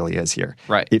forgiveness really is here.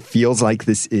 Right. It feels like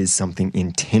this is something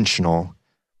intentional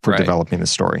for developing the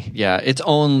story. Yeah, it's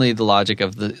only the logic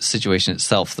of the situation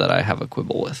itself that I have a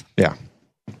quibble with. Yeah.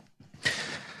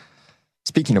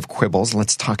 Speaking of quibbles,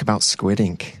 let's talk about Squid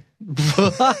Ink. You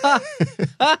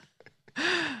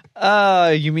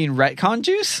mean retcon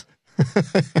juice?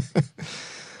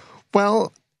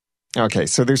 Well, okay,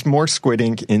 so there's more Squid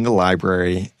Ink in the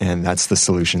library, and that's the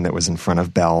solution that was in front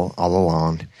of Belle all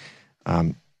along.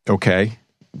 Okay,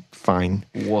 fine.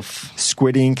 Woof.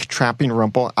 Squid Ink trapping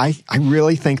Rumple. I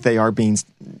really think they are being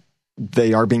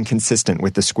consistent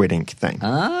with the Squid Ink thing.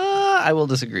 I will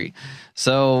disagree.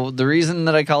 So the reason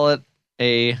that I call it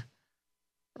a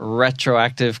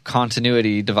retroactive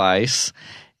continuity device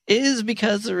is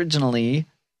because originally,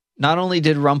 not only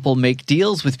did Rumple make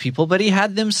deals with people, but he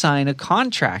had them sign a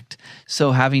contract.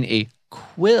 So having a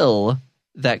quill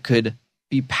that could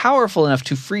be powerful enough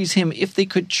to freeze him if they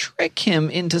could trick him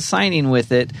into signing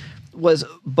with it was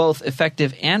both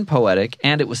effective and poetic,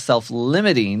 and it was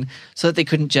self-limiting so that they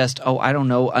couldn't just,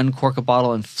 uncork a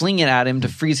bottle and fling it at him to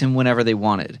freeze him whenever they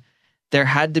wanted. There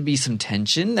had to be some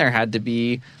tension. They had to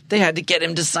get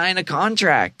him to sign a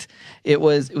contract. It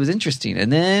was interesting.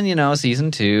 And then,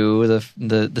 season 2,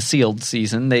 the sealed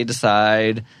season, they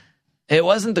decide it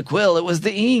wasn't the quill, it was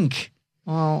the ink.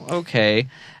 Well, okay.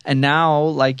 And now,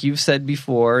 like you've said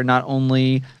before, not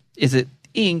only is it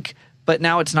ink, but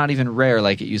now it's not even rare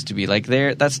like it used to be. Like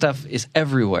that stuff is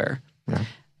everywhere. Yeah.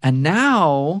 And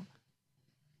now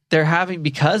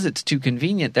because it's too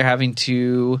convenient, they're having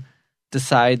to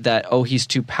decide that, he's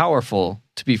too powerful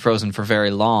to be frozen for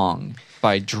very long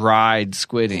by dried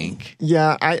squid ink.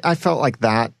 Yeah, I felt like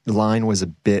that line was a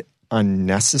bit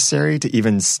unnecessary to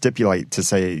even stipulate to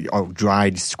say,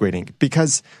 dried squid ink,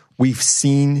 because we've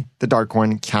seen the Dark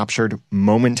One captured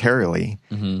momentarily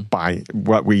by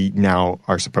what we now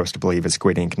are supposed to believe is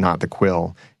squid ink, not the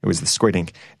quill. It was the squid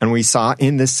ink. And we saw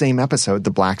in this same episode, the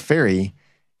Black Fairy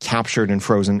captured and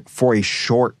frozen for a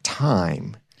short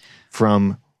time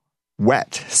from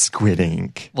wet squid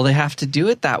ink. Well, they have to do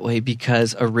it that way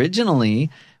because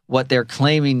originally what they're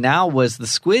claiming now was the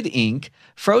squid ink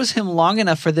froze him long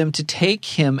enough for them to take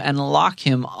him and lock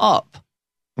him up.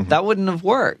 Mm-hmm. That wouldn't have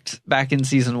worked back in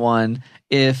season 1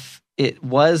 if it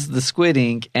was the squid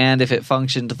ink and if it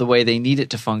functioned the way they need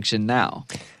it to function now.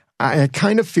 I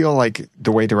kind of feel like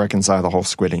the way to reconcile the whole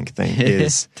squid ink thing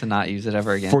is to not use it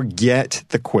ever again. Forget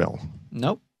the quill.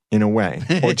 Nope. In a way,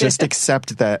 or just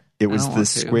accept that it was the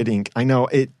squid ink. I know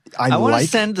it. I want to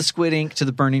send the squid ink to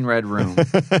the burning red room.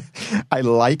 I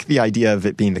like the idea of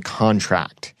it being the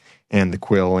contract and the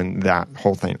quill and that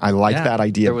whole thing. I like that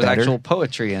idea better. There was actual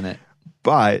poetry in it.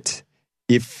 But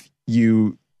if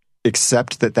you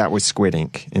accept that was squid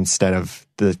ink instead of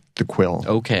the quill,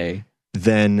 okay,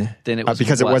 then it was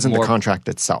because it wasn't the contract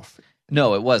itself.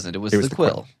 No, it wasn't. It was the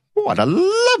quill. What a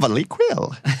lovely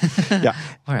quill! Yeah,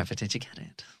 wherever did you get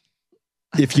it?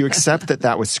 If you accept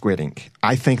that was squid ink,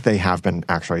 I think they have been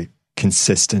actually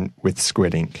consistent with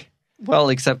squid ink. Well,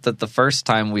 except that the first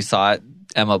time we saw it,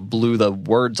 Emma blew the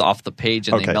words off the page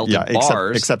and they melted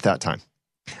bars. Except that time.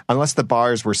 Unless the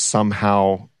bars were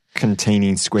somehow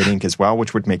containing squid ink as well,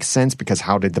 which would make sense because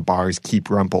how did the bars keep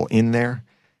Rumple in there?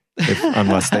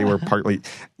 Unless they were partly...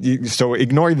 So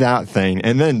ignore that thing,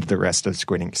 and then the rest of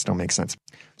squid ink still makes sense.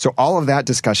 So all of that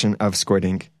discussion of squid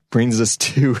ink brings us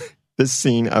to this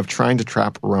scene of trying to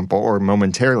trap Rumple, or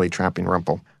momentarily trapping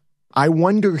Rumple. I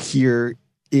wonder here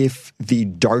if the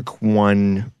Dark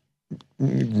One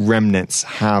remnants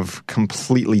have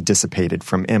completely dissipated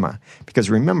from Emma. Because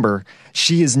remember,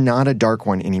 she is not a Dark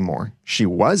One anymore. She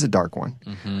was a Dark One.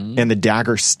 Mm-hmm. And the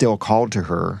dagger still called to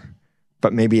her,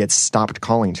 but maybe it's stopped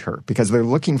calling to her because they're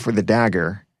looking for the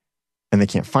dagger and they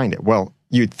can't find it. Well,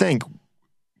 you'd think,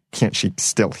 can't she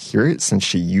still hear it since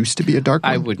she used to be a Dark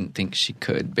One? I wouldn't think she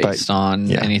could based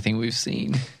on anything we've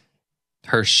seen.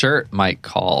 Her shirt might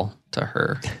call to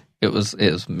her. It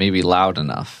was maybe loud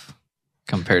enough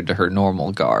compared to her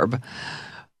normal garb.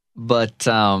 But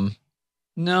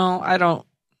no, I don't.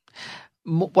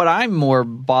 What I'm more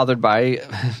bothered by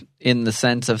in the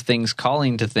sense of things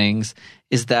calling to things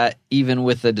is that even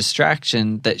with the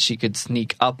distraction that she could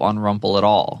sneak up on Rumple at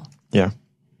all. Yeah.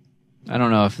 I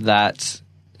don't know if that's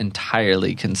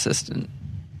entirely consistent.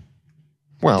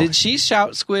 Well, did she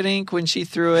shout squid ink when she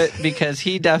threw it? Because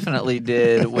he definitely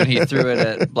did when he threw it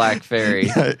at Black Fairy.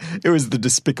 Yeah, it was the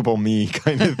Despicable Me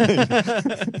kind of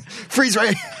thing. Freeze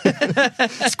ray!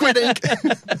 Squid ink!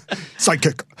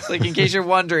 Sidekick! Like, in case you're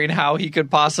wondering how he could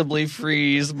possibly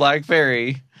freeze Black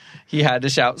Fairy, he had to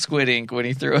shout squid ink when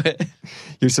he threw it.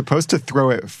 You're supposed to throw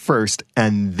it first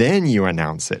and then you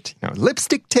announce it. You know,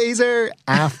 lipstick taser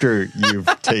after you've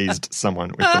tased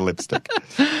someone with the lipstick.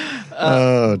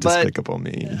 Oh, Despicable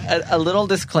Me. A little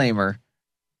disclaimer.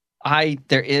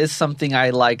 There is something I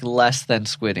like less than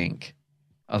squid ink.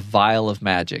 A vial of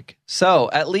magic. So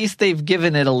at least they've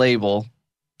given it a label,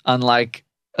 unlike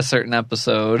a certain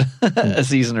episode a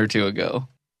season or two ago.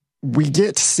 We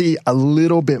get to see a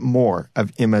little bit more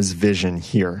of Emma's vision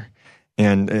here,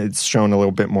 and it's shown a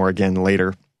little bit more again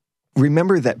later.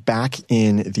 Remember that back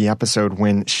in the episode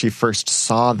when she first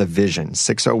saw the vision,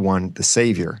 601, the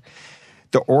Savior,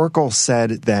 the Oracle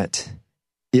said that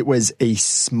it was a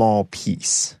small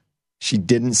piece. She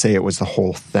didn't say it was the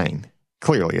whole thing.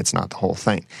 Clearly, it's not the whole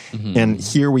thing. Mm-hmm. And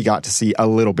here we got to see a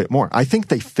little bit more. I think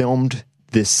they filmed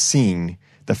this scene,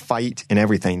 the fight and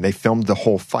everything. They filmed the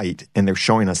whole fight, and they're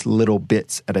showing us little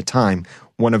bits at a time.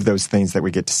 One of those things that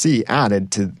we get to see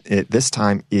added to it this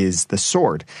time is the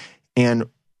sword. And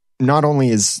not only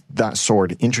is that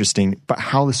sword interesting, but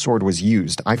how the sword was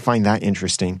used. I find that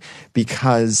interesting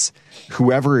because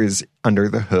whoever is under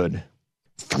the hood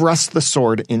thrust the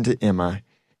sword into Emma.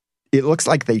 It looks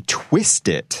like they twist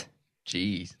it.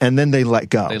 Jeez. And then they let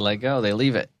go. They let go. They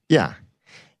leave it. Yeah.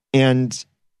 And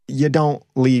you don't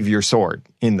leave your sword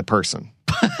in the person.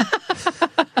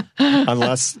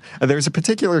 Unless there's a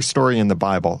particular story in the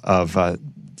Bible of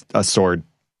a sword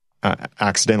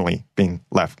accidentally being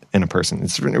left in a person.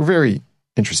 It's a very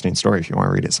interesting story if you want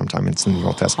to read it sometime. It's in the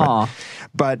Old Testament.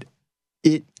 But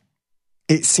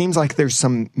it seems like there's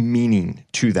some meaning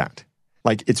to that.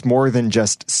 Like, it's more than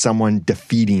just someone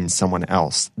defeating someone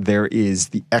else. There is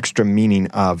the extra meaning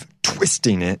of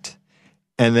twisting it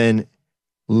and then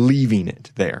leaving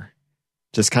it there.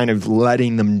 Just kind of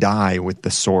letting them die with the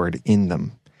sword in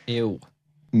them. Ew.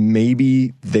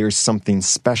 Maybe there's something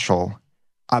special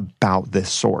about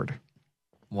this sword.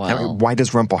 Well, why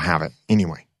does Rumple have it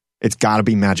anyway? It's got to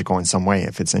be magical in some way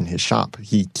if it's in his shop.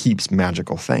 He keeps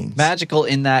magical things. Magical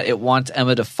in that it wants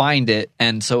Emma to find it,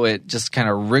 and so it just kind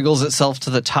of wriggles itself to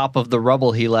the top of the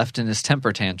rubble he left in his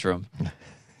temper tantrum.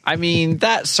 I mean,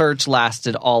 that search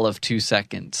lasted all of 2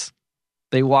 seconds.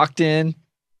 They walked in,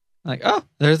 like, oh,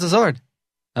 there's the sword.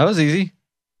 That was easy.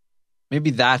 Maybe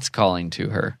that's calling to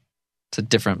her. It's a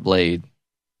different blade.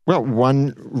 Well,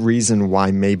 one reason why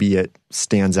maybe it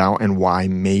stands out and why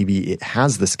maybe it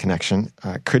has this connection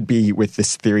could be with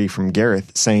this theory from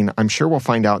Gareth saying, I'm sure we'll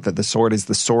find out that the sword is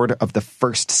the sword of the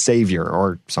first savior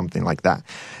or something like that.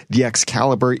 The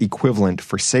Excalibur equivalent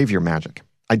for savior magic.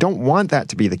 I don't want that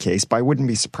to be the case, but I wouldn't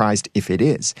be surprised if it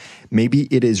is. Maybe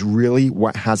it is really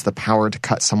what has the power to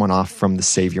cut someone off from the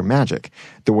savior magic,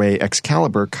 the way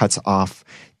Excalibur cuts off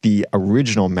the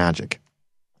original magic.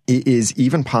 It is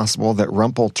even possible that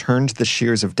Rumple turned the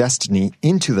shears of destiny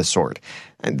into the sword.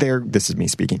 This is me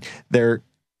speaking.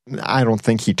 I don't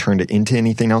think he turned it into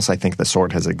anything else. I think the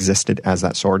sword has existed as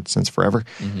that sword since forever.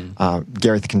 Mm-hmm.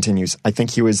 Gareth continues, I think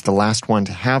he was the last one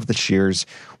to have the shears.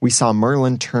 We saw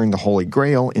Merlin turn the Holy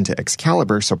Grail into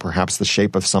Excalibur, so perhaps the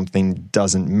shape of something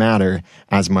doesn't matter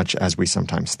as much as we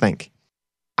sometimes think.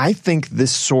 I think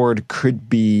this sword could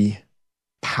be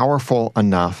powerful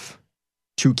enough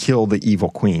to kill the evil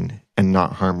queen and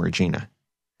not harm Regina.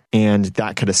 And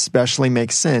that could especially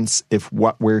make sense if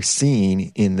what we're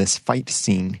seeing in this fight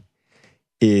scene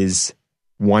is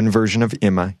one version of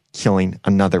Emma killing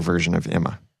another version of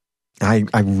Emma. I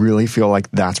really feel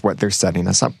like that's what they're setting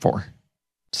us up for.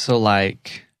 So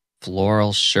like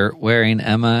floral shirt wearing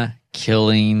Emma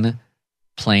killing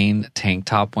plain tank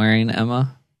top wearing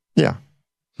Emma? Yeah.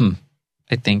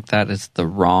 I think that is the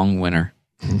wrong winner.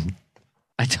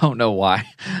 I don't know why.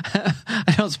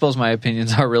 I don't suppose my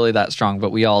opinions are really that strong,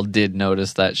 but we all did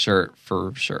notice that shirt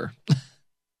for sure.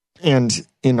 And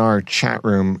in our chat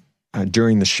room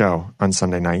during the show on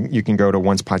Sunday night, you can go to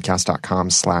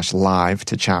oncepodcast.com/live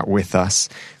to chat with us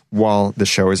while the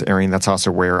show is airing. That's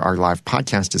also where our live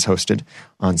podcast is hosted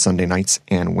on Sunday nights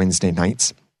and Wednesday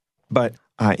nights. But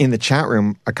in the chat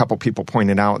room, a couple people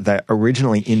pointed out that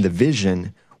originally in the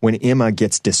vision, when Emma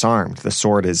gets disarmed, the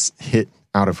sword is hit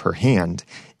out of her hand,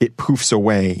 it poofs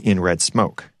away in red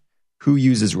smoke. Who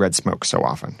uses red smoke so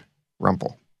often?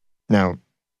 Rumple. Now,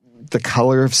 the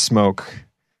color of smoke,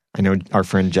 I know our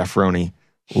friend Jeff Roney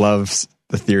loves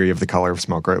the theory of the color of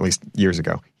smoke, or at least years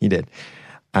ago he did.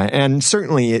 And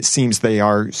certainly it seems they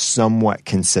are somewhat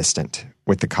consistent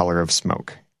with the color of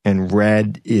smoke. And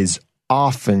red is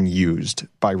often used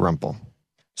by Rumple.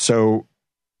 So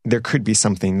there could be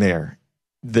something there.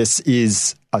 This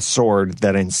is a sword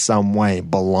that in some way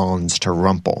belongs to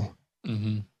Rumple.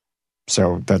 Mm-hmm.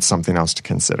 So that's something else to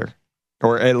consider.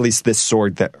 Or at least this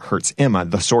sword that hurts Emma,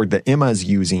 the sword that Emma is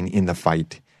using in the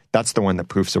fight, that's the one that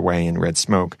poofs away in red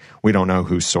smoke. We don't know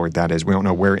whose sword that is. We don't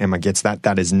know where Emma gets that.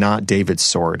 That is not David's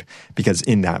sword, because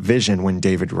in that vision, when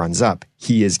David runs up,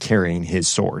 he is carrying his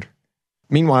sword.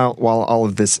 Meanwhile, while all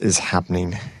of this is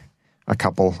happening, a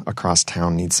couple across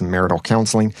town needs some marital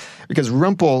counseling because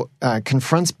Rumple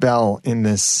confronts Belle in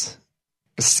this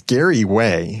scary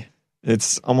way.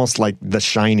 It's almost like The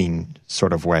Shining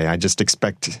sort of way. I just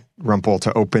expect Rumple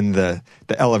to open the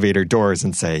elevator doors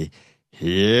and say,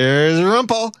 "Here's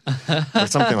Rumple," or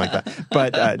something like that.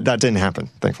 But that didn't happen,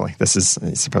 thankfully. This is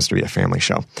supposed to be a family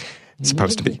show. It's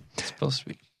supposed to be.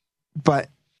 But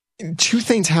two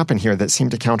things happen here that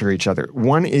seem to counter each other.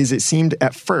 One is it seemed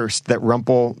at first that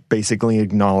Rumple basically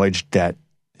acknowledged that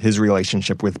his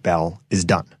relationship with Belle is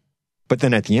done. But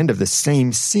then at the end of the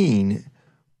same scene,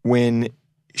 when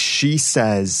she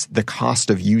says the cost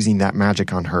of using that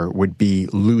magic on her would be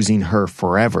losing her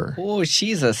forever. Oh,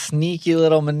 she's a sneaky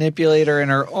little manipulator in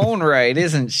her own right,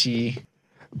 isn't she?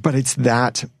 But it's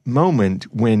that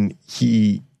moment when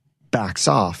he backs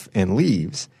off and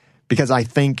leaves, because I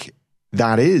think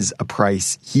that is a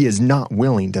price he is not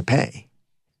willing to pay.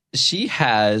 She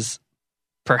has,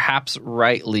 perhaps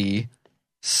rightly,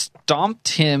 stomped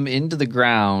him into the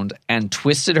ground and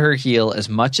twisted her heel as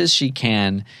much as she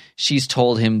can. She's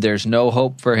told him there's no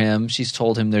hope for him. She's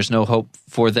told him there's no hope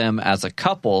for them as a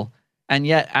couple. And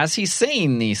yet, as he's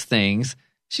saying these things,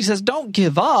 she says, "Don't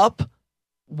give up."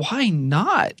 Why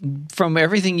not? From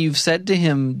everything you've said to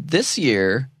him this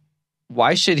year,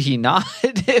 why should he not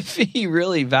if he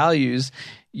really values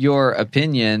your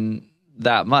opinion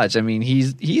that much? I mean,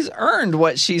 he's earned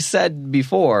what she said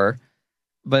before,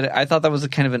 but I thought that was a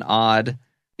kind of an odd.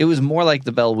 It was more like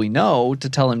the Belle we know to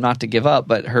tell him not to give up,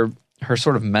 but her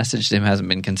sort of message to him hasn't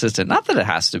been consistent. Not that it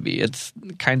has to be. It's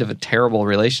kind of a terrible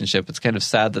relationship. It's kind of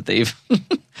sad that they've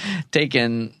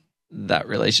taken that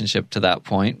relationship to that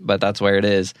point, but that's where it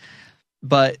is.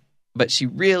 But she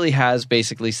really has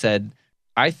basically said,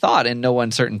 I thought in no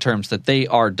uncertain terms that they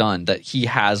are done, that he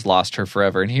has lost her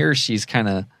forever. And here she's kind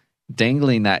of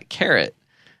dangling that carrot.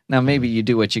 Now, maybe you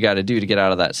do what you got to do to get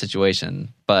out of that situation,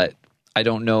 but I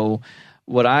don't know.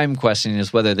 What I'm questioning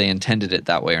is whether they intended it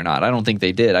that way or not. I don't think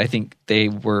they did. I think they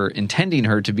were intending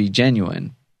her to be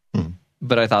genuine,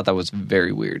 but I thought that was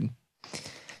very weird.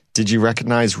 Did you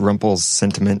recognize Rumple's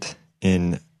sentiment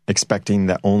in expecting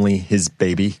that only his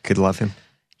baby could love him?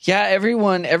 Yeah,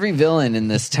 every villain in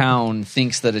this town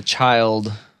thinks that a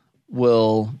child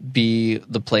will be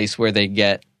the place where they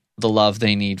get the love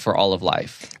they need for all of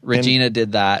life. Regina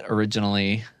did that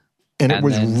originally. And it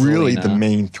was really the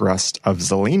main thrust of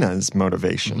Zelina's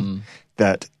motivation,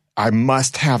 that I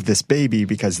must have this baby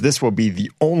because this will be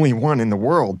the only one in the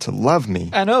world to love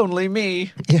me. And only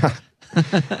me. Yeah.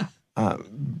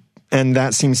 And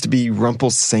that seems to be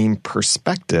Rumple's same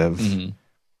perspective.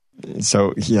 Mm-hmm.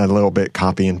 So, yeah, a little bit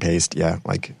copy and paste. Yeah,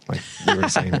 like you were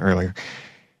saying earlier.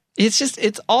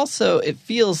 It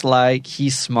feels like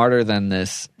he's smarter than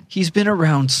this. He's been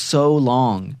around so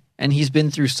long and he's been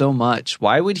through so much.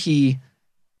 Why would he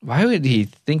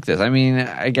think this? I mean,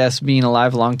 I guess being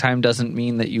alive a long time doesn't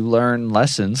mean that you learn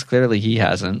lessons. Clearly he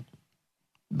hasn't.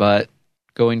 But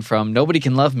going from nobody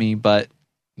can love me, but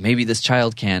maybe this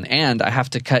child can, and I have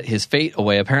to cut his fate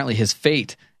away. Apparently his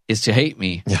fate is to hate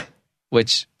me,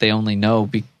 which they only know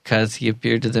because he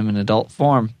appeared to them in adult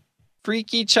form.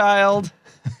 Freaky child.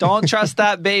 Don't trust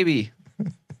that baby.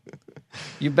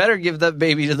 You better give that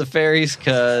baby to the fairies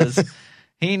because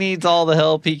he needs all the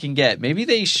help he can get. Maybe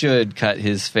they should cut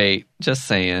his fate. Just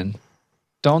saying.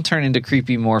 Don't turn into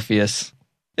creepy Morpheus.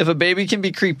 If a baby can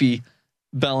be creepy,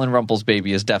 Belle and Rumpel's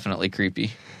baby is definitely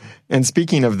creepy. And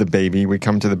speaking of the baby, we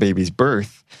come to the baby's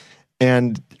birth.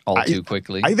 And too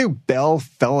quickly. Either Belle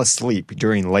fell asleep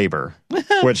during labor,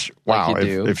 which, wow,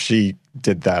 if she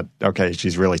did that, okay,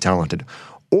 she's really talented.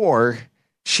 Or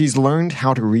she's learned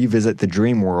how to revisit the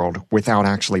dream world without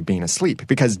actually being asleep.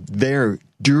 Because there,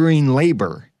 during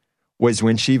labor, was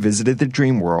when she visited the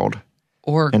dream world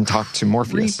and talked to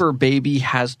Morpheus. Reaper baby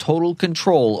has total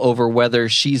control over whether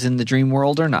she's in the dream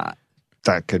world or not.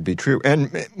 That could be true.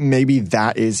 And maybe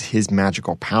that is his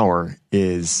magical power,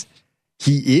 is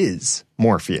he is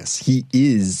Morpheus. He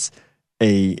is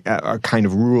a kind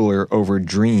of ruler over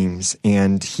dreams,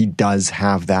 and he does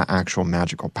have that actual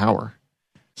magical power.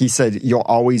 He said, you'll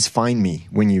always find me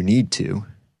when you need to.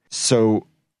 So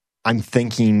I'm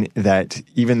thinking that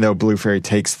even though Blue Fairy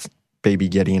takes baby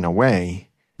Gideon away,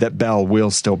 that Belle will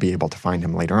still be able to find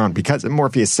him later on, because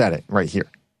Morpheus said it right here.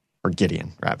 Or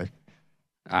Gideon, rather.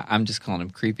 I'm just calling him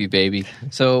Creepy Baby.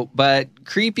 But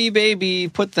Creepy Baby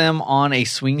put them on a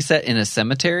swing set in a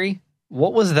cemetery.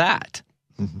 What was that?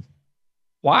 Mm-hmm.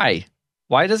 Why?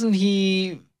 Why don't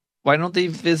they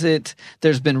visit?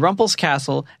 There's been Rumpel's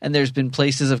castle and there's been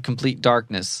places of complete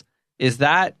darkness. Is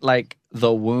that like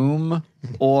the womb,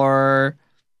 or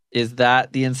is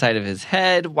that the inside of his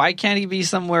head? Why can't he be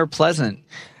somewhere pleasant?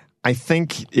 I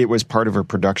think it was part of a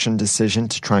production decision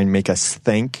to try and make us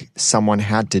think someone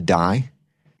had to die.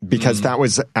 Because that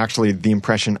was actually the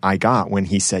impression I got when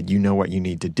he said, you know what you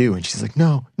need to do. And she's like,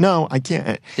 no, I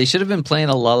can't. They should have been playing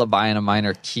a lullaby in a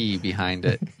minor key behind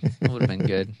it. That would have been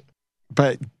good.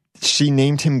 But she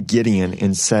named him Gideon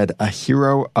and said, a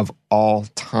hero of all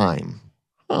time.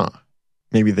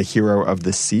 Maybe the hero of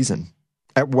this season.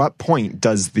 At what point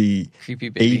does the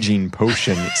aging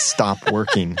potion stop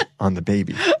working on the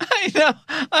baby? I know.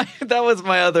 That was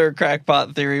my other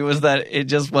crackpot theory, was that it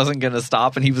just wasn't going to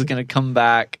stop and he was going to come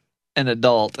back an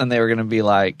adult and they were going to be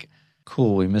like,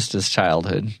 cool, we missed his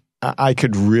childhood. I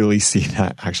could really see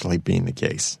that actually being the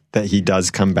case, that he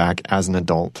does come back as an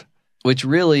adult. Which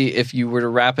really, if you were to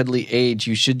rapidly age,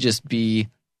 you should just be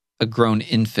a grown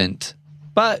infant.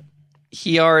 But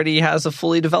he already has a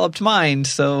fully developed mind,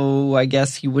 so I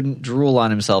guess he wouldn't drool on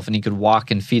himself and he could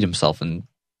walk and feed himself and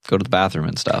go to the bathroom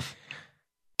and stuff.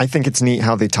 I think it's neat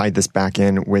how they tied this back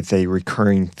in with a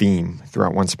recurring theme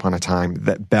throughout Once Upon a Time,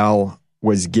 that Belle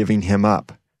was giving him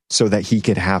up so that he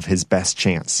could have his best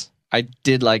chance. I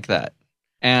did like that.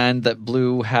 And that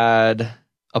Blue had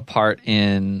a part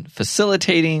in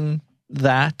facilitating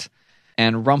that.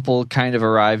 And Rumpel kind of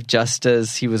arrived just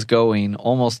as he was going,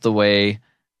 almost the way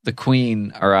the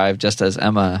Queen arrived just as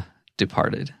Emma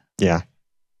departed. Yeah.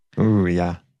 Ooh,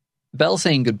 yeah. Belle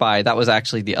saying goodbye, that was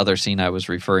actually the other scene I was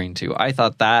referring to. I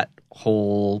thought that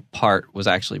whole part was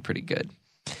actually pretty good.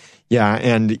 Yeah,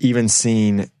 and even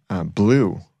seeing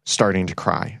Blue starting to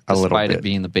cry a little bit. Despite it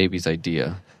being the baby's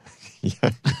idea.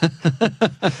 Yeah.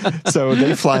 So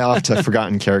they fly off to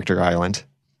Forgotten Character Island.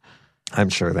 I'm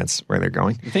sure that's where they're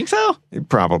going. You think so?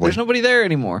 Probably. There's nobody there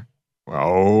anymore.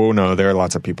 Oh, no, there are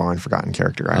lots of people on Forgotten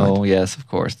Character Island. Oh, yes, of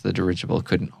course. The dirigible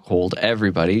couldn't hold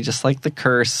everybody, just like the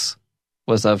curse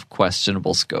was of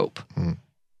questionable scope.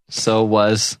 So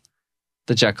was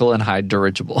the Jekyll and Hyde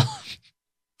dirigible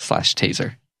 /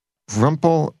 taser.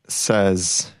 Rumpel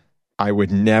says, I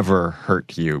would never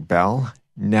hurt you, Belle.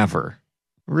 Never.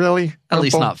 Really? At Rumpel?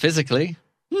 least not physically.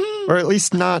 Or at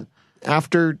least not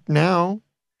after now.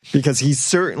 Because he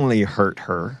certainly hurt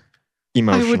her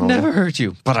emotionally. I would never hurt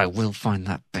you, but I will find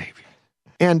that baby.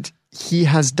 And he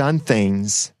has done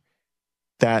things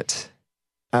that,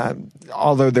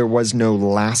 although there was no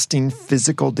lasting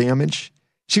physical damage,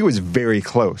 she was very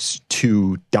close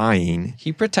to dying.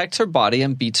 He protects her body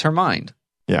and beats her mind.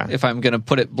 Yeah. If I'm going to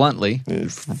put it bluntly.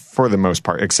 For the most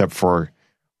part, except for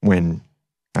when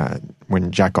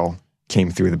Jekyll came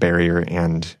through the barrier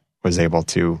and was able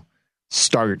to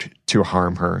start to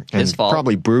harm her and His fault.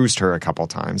 Probably bruised her a couple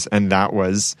times. And that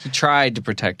was... He tried to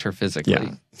protect her physically.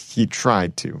 Yeah, he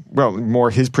tried to. Well, more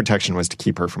his protection was to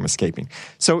keep her from escaping.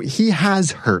 So he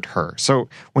has hurt her. So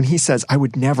when he says, I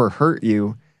would never hurt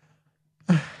you,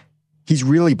 he's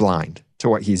really blind to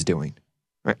what he's doing.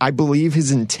 I believe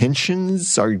his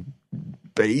intentions are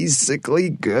basically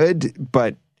good,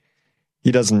 but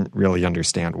he doesn't really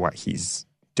understand what he's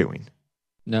doing.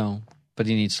 No. but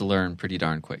he needs to learn pretty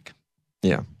darn quick.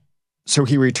 Yeah. So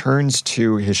he returns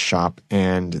to his shop,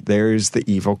 and there's the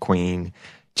evil queen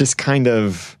just kind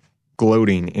of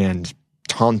gloating and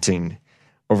taunting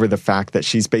over the fact that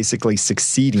she's basically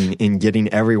succeeding in getting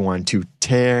everyone to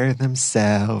tear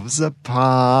themselves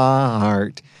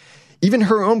apart. Even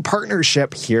her own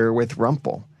partnership here with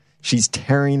Rumple. She's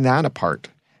tearing that apart.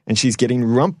 And she's getting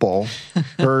Rumple,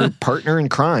 her partner in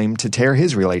crime, to tear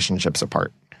his relationships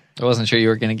apart. I wasn't sure you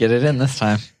were going to get it in this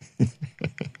time.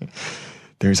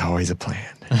 There's always a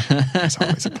plan. There's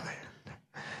always a plan.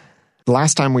 The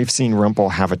last time we've seen Rumple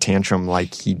have a tantrum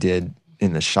like he did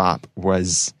in the shop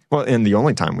was, well, and the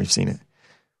only time we've seen it,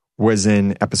 was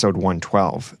in episode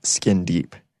 112, Skin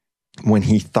Deep, when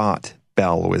he thought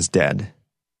Belle was dead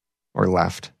or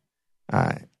left.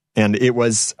 And it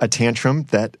was a tantrum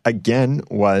that, again,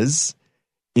 was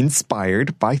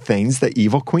inspired by things that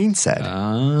Evil Queen said.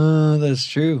 Oh, that's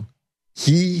true.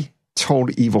 He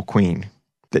told Evil Queen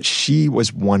that she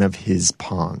was one of his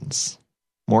pawns.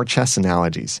 More chess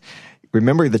analogies.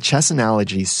 Remember, the chess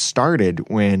analogies started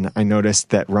when I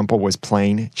noticed that Rumple was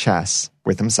playing chess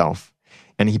with himself,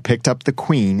 and he picked up the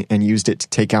queen and used it to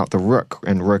take out the rook,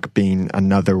 and rook being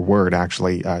another word,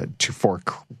 actually, for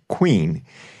queen.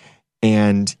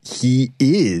 And he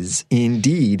is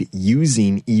indeed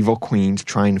using Evil Queen to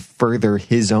try and further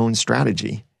his own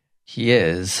strategy. He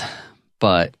is,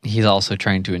 but he's also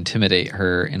trying to intimidate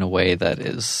her in a way that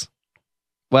is,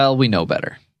 well, we know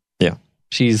better. Yeah.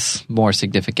 She's more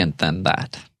significant than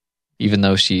that, even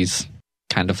though she's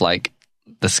kind of like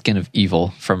the skin of evil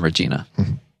from Regina.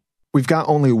 Mm-hmm. We've got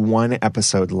only one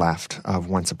episode left of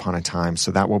Once Upon a Time, so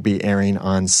that will be airing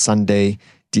on Sunday,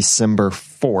 December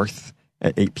 4th.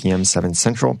 At 8 p.m. 7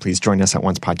 Central. Please join us at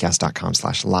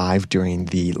oncepodcast.com/live during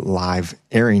the live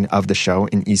airing of the show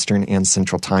in Eastern and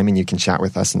Central Time, and you can chat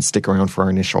with us and stick around for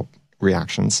our initial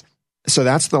reactions. So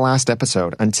that's the last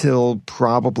episode until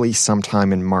probably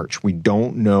sometime in March. We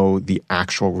don't know the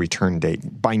actual return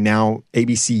date. By now,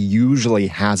 ABC usually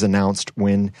has announced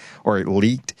when, or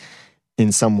leaked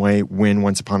in some way, when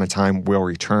Once Upon a Time will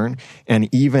return.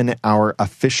 And even our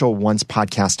official Once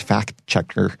Podcast fact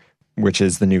checker, which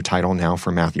is the new title now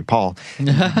for Matthew Paul,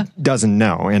 doesn't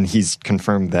know. And he's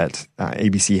confirmed that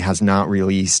ABC has not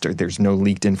released, or there's no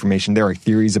leaked information. There are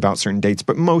theories about certain dates,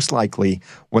 but most likely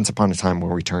Once Upon a Time will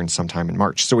return sometime in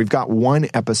March. So we've got one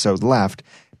episode left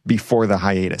before the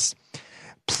hiatus.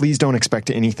 Please don't expect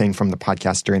anything from the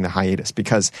podcast during the hiatus,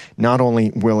 because not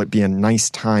only will it be a nice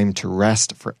time to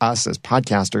rest for us as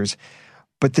podcasters,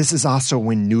 but this is also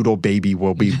when Noodle Baby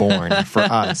will be born for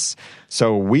us.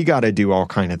 So we got to do all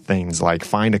kind of things like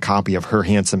find a copy of Her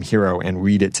Handsome Hero and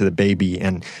read it to the baby,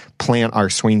 and plant our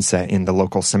swing set in the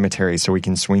local cemetery so we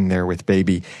can swing there with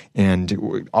baby,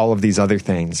 and all of these other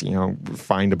things, you know,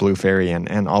 find a blue fairy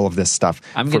and all of this stuff.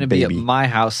 I'm going to be at my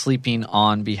house sleeping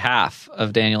on behalf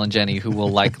of Daniel and Jenny, who will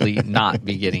likely not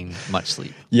be getting much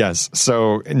sleep. Yes.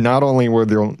 So not only will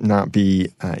there not be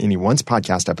any Once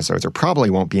Podcast episodes, or probably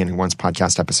won't be any Once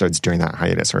Podcast episodes during that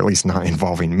hiatus, or at least not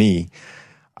involving me.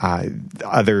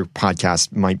 Other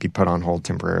podcasts might be put on hold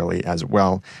temporarily as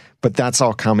well, but that's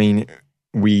all coming.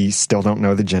 We still don't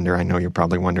know the gender. I know you're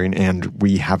probably wondering, and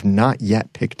we have not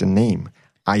yet picked a name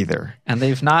either. And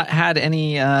they've not had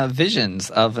any visions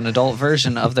of an adult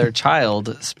version of their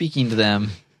child speaking to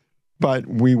them. But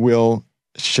we will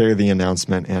share the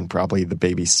announcement and probably the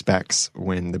baby specs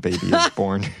when the baby is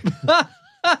born.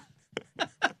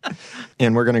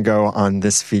 And we're going to go on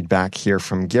this feedback here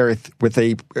from Gareth with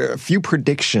a few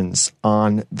predictions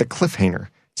on the cliffhanger,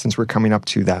 since we're coming up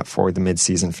to that for the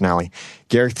mid-season finale.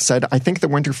 Gareth said, I think the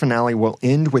winter finale will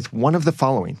end with one of the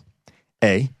following.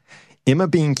 A, Emma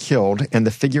being killed and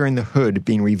the figure in the hood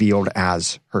being revealed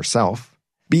as herself.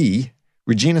 B,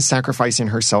 Regina sacrificing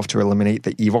herself to eliminate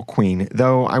the evil queen,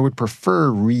 though I would prefer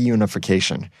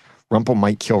reunification. Rumple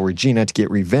might kill Regina to get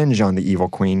revenge on the evil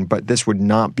queen, but this would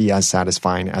not be as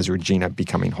satisfying as Regina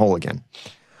becoming whole again.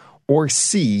 Or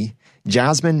C,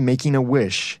 Jasmine making a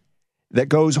wish that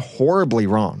goes horribly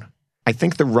wrong. I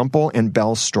think the Rumple and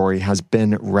Belle story has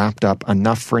been wrapped up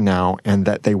enough for now, and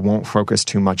that they won't focus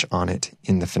too much on it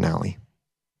in the finale.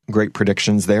 Great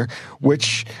predictions there,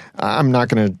 which I'm not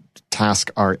going to task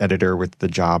our editor with the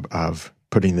job of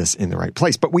putting this in the right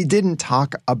place. But we didn't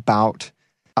talk about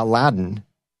Aladdin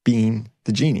being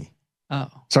the genie. Oh.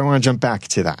 So I want to jump back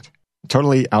to that.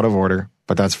 Totally out of order,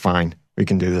 but that's fine. We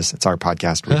can do this. It's our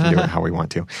podcast. We can do it how we want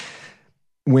to.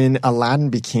 When Aladdin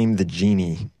became the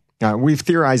genie We've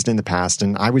theorized in the past,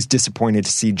 and I was disappointed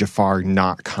to see Jafar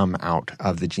not come out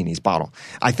of the genie's bottle.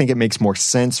 I think it makes more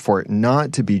sense for it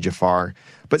not to be Jafar,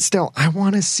 but still, I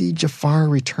want to see Jafar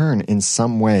return in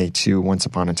some way to Once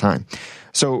Upon a Time.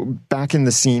 So back in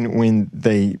the scene when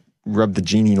they rub the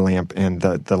genie lamp and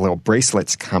the little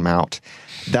bracelets come out,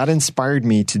 that inspired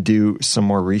me to do some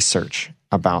more research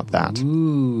about that.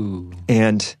 Ooh.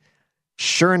 And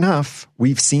sure enough,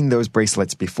 we've seen those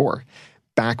bracelets before.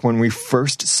 Back when we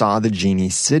first saw the genie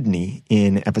Sydney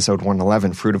in episode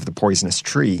 111, Fruit of the Poisonous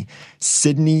Tree,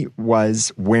 Sydney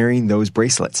was wearing those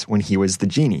bracelets when he was the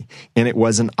genie. And it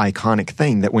was an iconic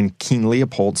thing that when King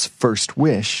Leopold's first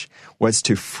wish was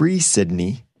to free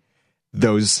Sydney,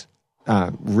 those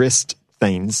wrist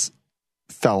things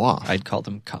fell off. I'd call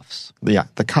them cuffs. Yeah,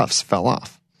 the cuffs fell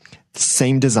off.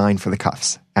 Same design for the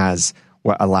cuffs as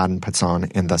what Aladdin puts on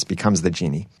and thus becomes the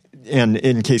genie. And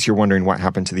in case you're wondering what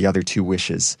happened to the other two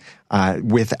wishes,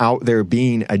 without there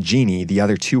being a genie, the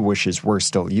other two wishes were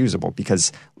still usable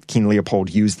because King Leopold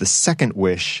used the second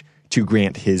wish to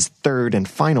grant his third and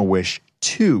final wish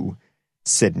to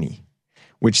Sydney,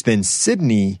 which then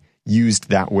Sydney used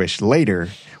that wish later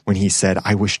when he said,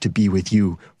 "I wish to be with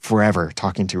you forever,"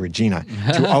 talking to Regina,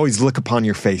 to always look upon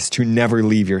your face, to never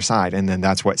leave your side. And then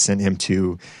that's what sent him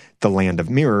to the Land of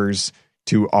Mirrors,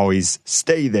 to always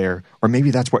stay there, or maybe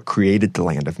that's what created the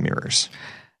Land of Mirrors.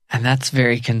 And that's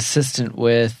very consistent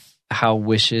with how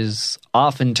wishes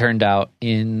often turned out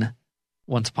in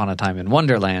Once Upon a Time in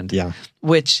Wonderland. Yeah.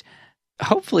 Which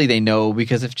hopefully they know,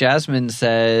 because if Jasmine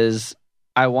says,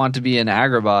 "I want to be in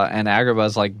Agrabah," and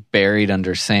Agrabah's like buried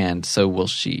under sand, so will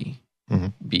she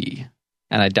be.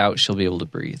 And I doubt she'll be able to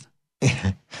breathe.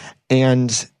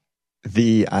 And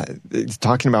the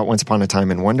talking about Once Upon a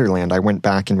Time in Wonderland, I went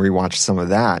back and rewatched some of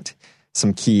that,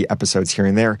 some key episodes here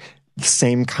and there.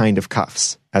 Same kind of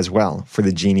cuffs as well for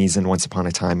the genies in Once Upon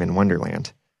a Time in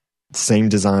Wonderland. Same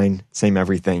design, same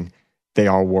everything. They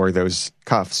all wore those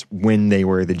cuffs when they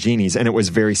were the genies. And it was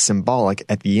very symbolic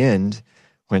at the end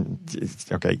when,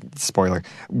 okay, spoiler,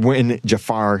 when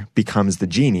Jafar becomes the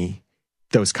genie,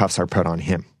 those cuffs are put on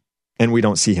him. And we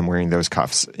don't see him wearing those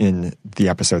cuffs in the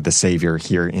episode The Savior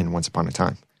here in Once Upon a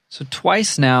Time. So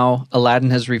twice now,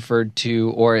 Aladdin has referred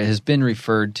to, or it has been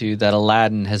referred to, that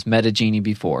Aladdin has met a genie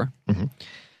before. Mm-hmm.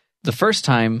 The first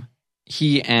time,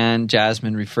 he and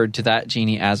Jasmine referred to that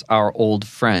genie as our old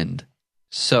friend.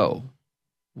 So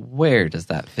where does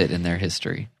that fit in their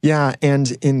history? Yeah, and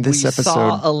in this episode, we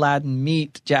saw Aladdin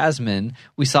meet Jasmine.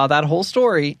 We saw that whole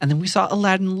story, and then we saw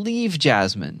Aladdin leave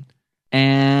Jasmine.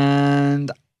 And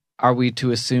are we to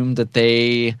assume that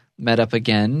they met up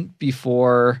again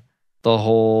before the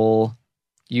whole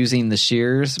using the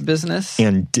shears business?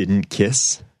 And didn't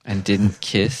kiss? And didn't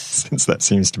kiss. Since that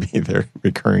seems to be their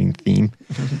recurring theme.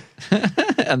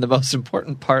 And the most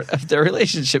important part of their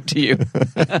relationship to you.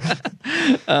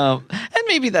 And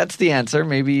maybe that's the answer.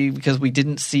 Maybe because we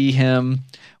didn't see him,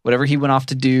 whatever he went off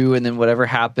to do, and then whatever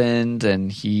happened,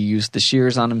 and he used the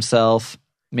shears on himself.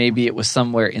 Maybe it was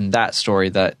somewhere in that story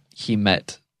that he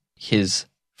met his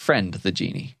friend, the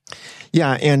genie.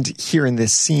 Yeah, and here in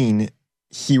this scene,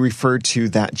 he referred to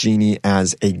that genie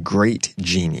as a great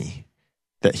genie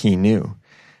that he knew.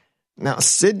 Now,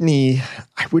 Sydney,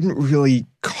 I wouldn't really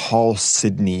call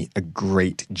Sydney a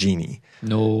great genie.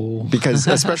 No. Because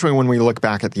especially when we look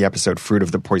back at the episode Fruit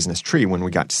of the Poisonous Tree, when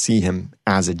we got to see him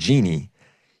as a genie,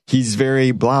 he's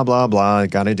very blah, blah, blah,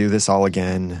 got to do this all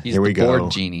again. He's Here we the go.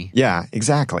 bored genie. Yeah,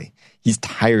 exactly. He's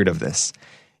tired of this.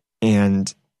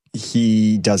 And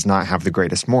he does not have the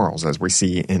greatest morals, as we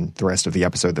see in the rest of the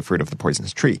episode, The Fruit of the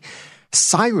Poisonous Tree.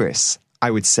 Cyrus,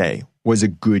 I would say, was a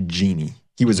good genie.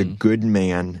 He was a good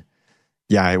man.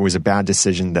 Yeah, it was a bad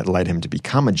decision that led him to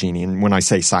become a genie. And when I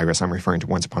say Cyrus, I'm referring to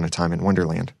Once Upon a Time in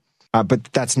Wonderland. But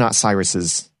that's not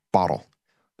Cyrus's bottle.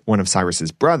 One of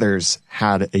Cyrus's brothers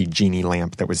had a genie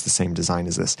lamp that was the same design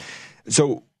as this.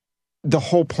 So the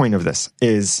whole point of this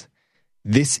is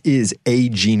a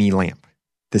genie lamp.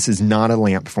 This is not a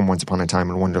lamp from Once Upon a Time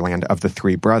in Wonderland of the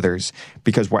three brothers,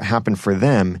 because what happened for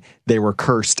them, they were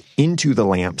cursed into the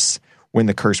lamps when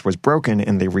the curse was broken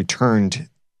and they returned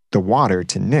the water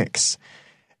to Nyx.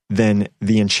 Then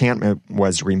the enchantment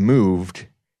was removed.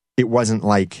 It wasn't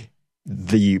like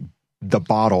the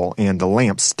bottle and the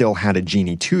lamp still had a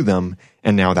genie to them,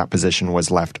 and now that position was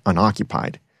left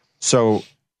unoccupied. So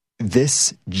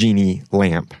this genie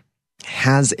lamp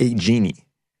has a genie,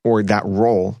 or that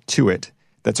role to it.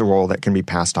 That's a role that can be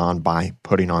passed on by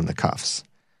putting on the cuffs.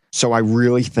 So I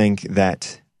really think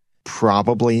that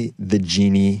probably the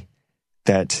genie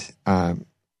that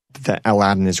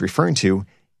Aladdin is referring to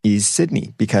is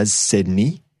Sydney, because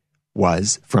Sydney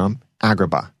was from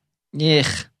Agrabah.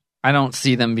 Yuck. I don't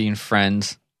see them being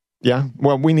friends. Yeah.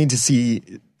 Well, we need to see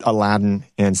Aladdin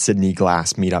and Sydney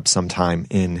Glass meet up sometime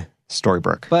in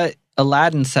Storybrooke. But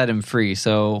Aladdin set him free,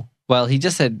 so... Well, he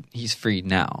just said he's free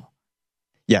now.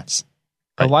 Yes.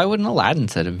 But why wouldn't Aladdin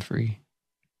set him free?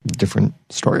 Different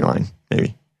storyline,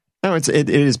 maybe. No, it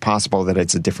is possible that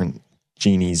it's a different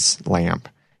genie's lamp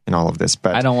in all of this,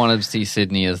 but... I don't want to see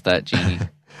Sydney as that genie.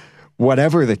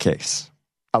 Whatever the case,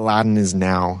 Aladdin is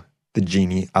now the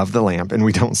genie of the lamp, and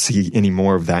we don't see any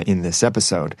more of that in this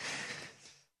episode.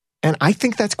 And I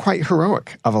think that's quite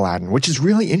heroic of Aladdin, which is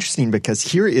really interesting because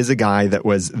here is a guy that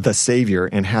was the savior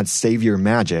and had savior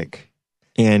magic,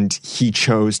 and he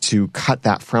chose to cut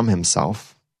that from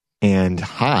himself and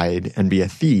hide and be a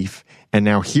thief. And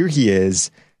now here he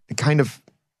is kind of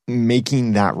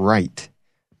making that right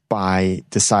by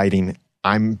deciding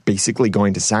I'm basically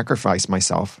going to sacrifice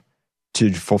myself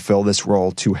to fulfill this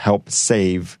role to help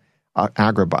save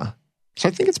Agrabah. So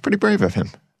I think it's pretty brave of him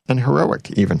and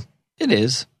heroic even. It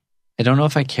is. I don't know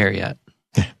if I care yet.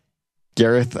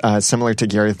 Gareth, similar to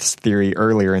Gareth's theory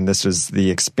earlier, and this was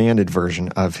the expanded version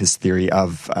of his theory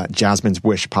of Jasmine's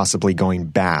wish possibly going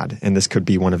bad, and this could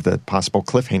be one of the possible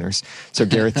cliffhangers. So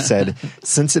Gareth said,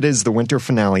 since it is the winter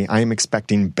finale, I am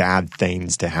expecting bad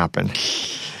things to happen.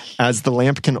 As the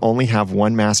lamp can only have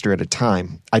one master at a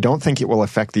time, I don't think it will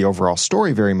affect the overall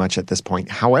story very much at this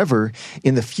point. However,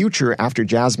 in the future, after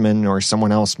Jasmine or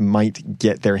someone else might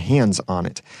get their hands on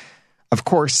it, of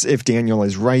course, if Daniel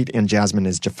is right and Jasmine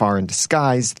is Jafar in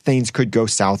disguise, things could go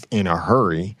south in a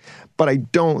hurry. But I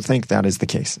don't think that is the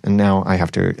case. And now I have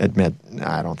to admit,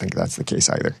 I don't think that's the case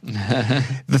either.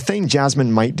 The thing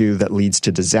Jasmine might do that leads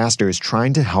to disaster is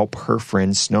trying to help her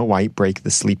friend Snow White break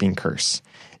the sleeping curse.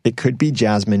 It could be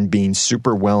Jasmine being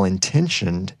super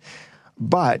well-intentioned,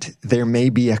 but there may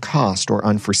be a cost or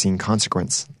unforeseen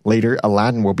consequence. Later,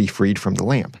 Aladdin will be freed from the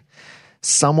lamp.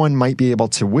 Someone might be able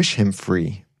to wish him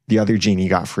free. The other genie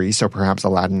got free, so perhaps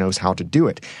Aladdin knows how to do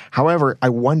it. However, I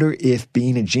wonder if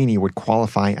being a genie would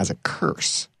qualify as a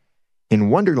curse. In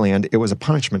Wonderland, it was a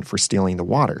punishment for stealing the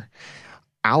water.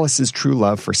 Alice's true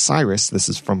love for Cyrus, this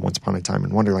is from Once Upon a Time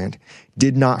in Wonderland,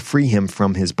 did not free him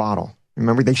from his bottle.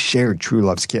 Remember, they shared true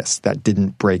love's kiss. That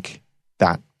didn't break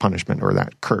that punishment or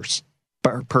that curse.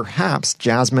 But perhaps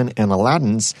Jasmine and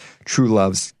Aladdin's true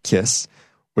love's kiss,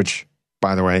 which,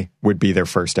 by the way, would be their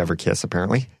first ever kiss,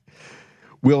 apparently,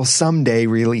 will someday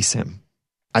release him.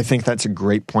 I think that's a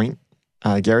great point,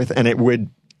 Gareth, and it would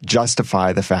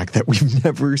justify the fact that we've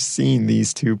never seen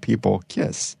these two people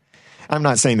kiss. I'm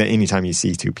not saying that anytime you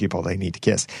see two people, they need to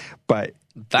kiss, but...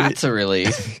 That's a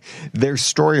relief. Their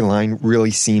storyline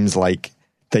really seems like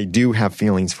they do have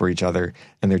feelings for each other,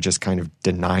 and they're just kind of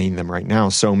denying them right now.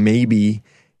 So maybe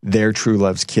their true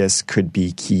love's kiss could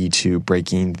be key to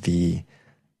breaking the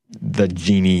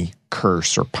genie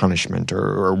curse or punishment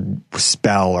or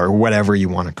spell or whatever you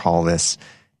want to call this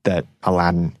that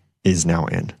Aladdin is now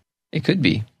in. It could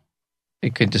be.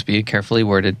 It could just be a carefully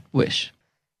worded wish.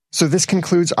 So this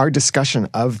concludes our discussion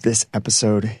of this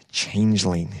episode,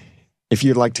 Changeling. If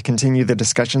you'd like to continue the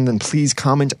discussion, then please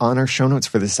comment on our show notes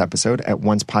for this episode at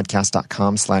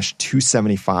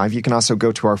oncepodcast.com/275. You can also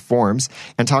go to our forums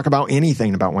and talk about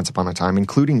anything about Once Upon a Time,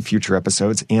 including future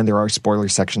episodes. And there are spoiler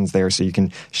sections there, so you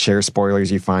can share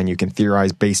spoilers you find. You can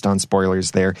theorize based on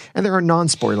spoilers there. And there are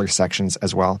non-spoiler sections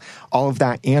as well. All of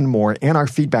that and more, and our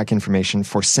feedback information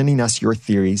for sending us your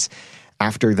theories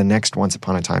after the next Once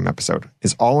Upon a Time episode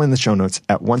is all in the show notes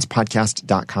at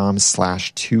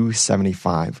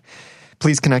oncepodcast.com/275.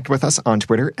 Please connect with us on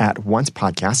Twitter at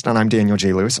OncePodcast, and I'm Daniel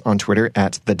J. Lewis on Twitter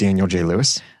at the Daniel J.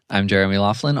 Lewis. I'm Jeremy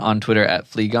Laughlin on Twitter at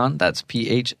Phlegon. That's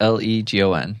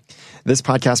Phlegon. This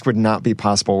podcast would not be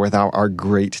possible without our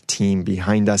great team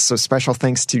behind us. So special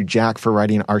thanks to Jack for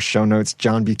writing our show notes,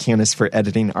 John Buchanan for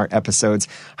editing our episodes,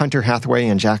 Hunter Hathaway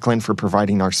and Jacqueline for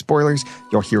providing our spoilers.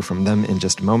 You'll hear from them in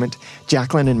just a moment.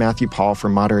 Jacqueline and Matthew Paul for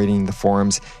moderating the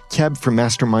forums, Keb for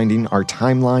masterminding our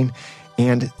timeline,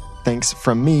 and thanks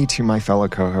from me to my fellow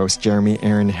co-hosts, Jeremy,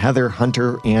 Aaron, Heather,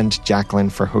 Hunter, and Jacqueline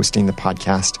for hosting the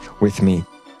podcast with me.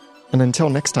 And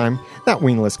until next time, that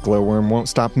wingless glowworm won't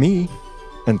stop me.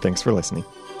 And thanks for listening.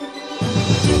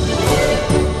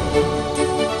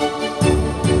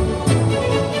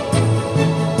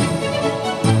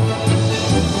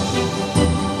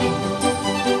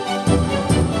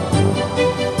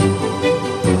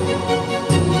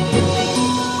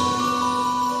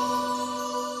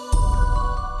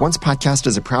 Once Podcast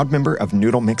is a proud member of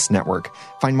Noodle Mix Network.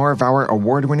 Find more of our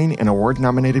award-winning and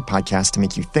award-nominated podcasts to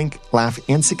make you think, laugh,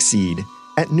 and succeed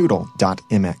at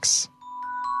noodle.mx.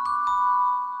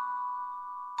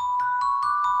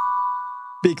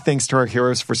 Big thanks to our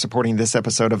heroes for supporting this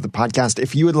episode of the podcast.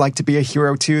 If you would like to be a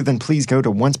hero too, then please go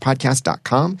to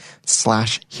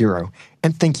oncepodcast.com/hero.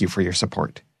 And thank you for your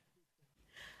support.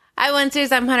 Hi,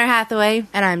 Oncers. I'm Hunter Hathaway.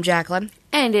 And I'm Jacqueline.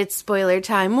 And it's spoiler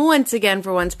time once again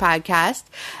for Once Podcast.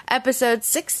 Episode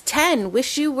 610,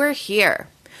 Wish You Were Here.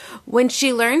 When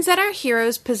she learns that our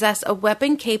heroes possess a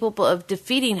weapon capable of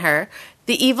defeating her,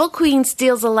 the evil queen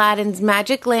steals Aladdin's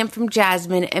magic lamp from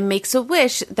Jasmine and makes a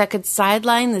wish that could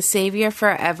sideline the savior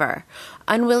forever.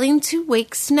 Unwilling to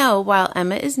wake Snow while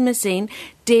Emma is missing,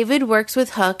 David works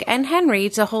with Hook and Henry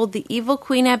to hold the evil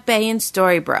queen at bay in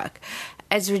Storybrooke,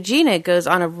 as Regina goes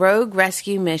on a rogue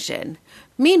rescue mission.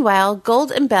 Meanwhile,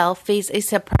 Gold and Belle face a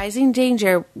surprising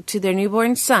danger to their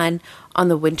newborn son on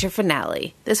the winter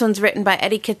finale. This one's written by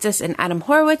Eddie Kitsis and Adam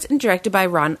Horowitz and directed by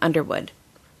Ron Underwood.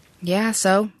 Yeah,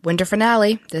 so winter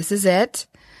finale. This is it.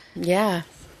 Yeah.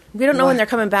 We don't know when they're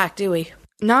coming back, do we?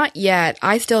 Not yet.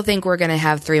 I still think we're going to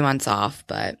have 3 months off,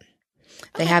 but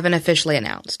they haven't officially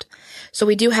announced. So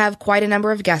we do have quite a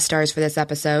number of guest stars for this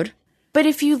episode. But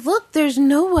if you look, there's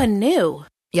no one new.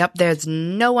 Yep, there's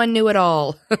no one new at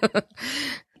all.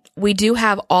 We do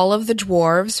have all of the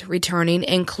dwarves returning,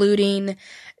 including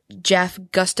Jeff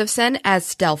Gustafson as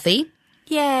Stealthy.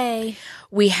 Yay.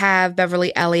 We have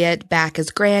Beverly Elliott back as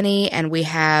Granny, and we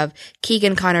have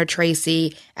Keegan Connor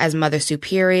Tracy as Mother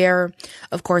Superior.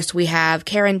 Of course, we have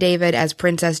Karen David as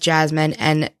Princess Jasmine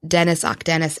and Dennis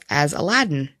Ocdennis as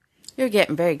Aladdin. You're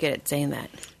getting very good at saying that.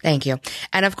 Thank you.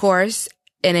 And of course,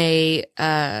 in a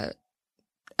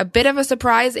bit of a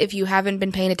surprise, if you haven't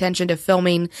been paying attention to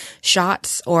filming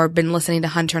shots or been listening to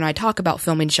Hunter and I talk about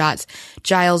filming shots,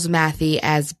 Giles Matthey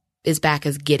is back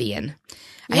as Gideon.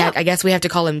 Yeah. I guess we have to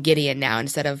call him Gideon now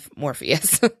instead of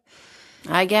Morpheus.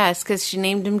 I guess, because she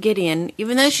named him Gideon,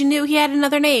 even though she knew he had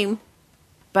another name.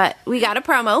 But we got a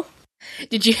promo.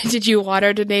 Did you want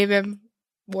her to name him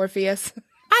Morpheus?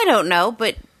 I don't know,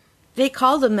 but they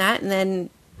called him that, and then,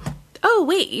 oh,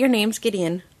 wait, your name's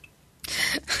Gideon.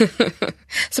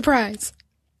 Surprise.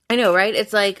 I know, right?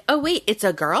 It's like, oh, wait, it's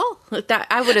a girl?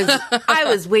 I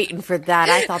was waiting for that.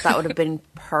 I thought that would have been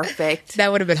perfect.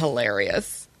 That would have been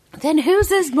hilarious. Then who's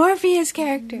this Morpheus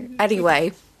character?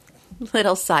 Anyway,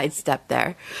 little sidestep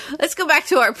there. Let's go back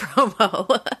to our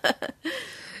promo.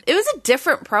 It was a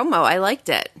different promo. I liked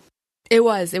it. It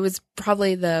was. It was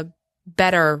probably the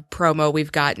better promo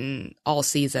we've gotten all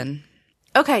season.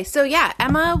 Okay, so yeah,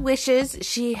 Emma wishes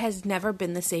she has never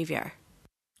been the savior.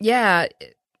 Yeah,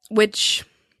 which,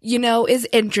 you know, is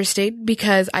interesting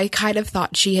because I kind of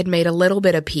thought she had made a little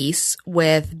bit of peace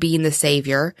with being the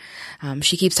savior.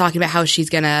 She keeps talking about how she's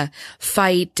going to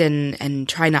fight and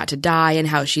try not to die and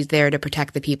how she's there to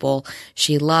protect the people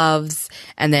she loves.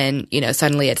 And then, you know,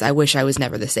 suddenly it's, I wish I was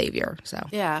never the savior. So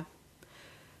yeah.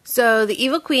 So the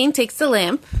evil queen takes the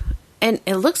lamp and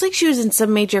it looks like she was in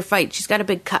some major fight. She's got a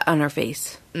big cut on her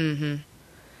face. Mm-hmm.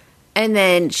 And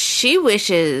then she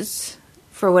wishes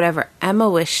for whatever Emma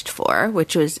wished for,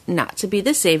 which was not to be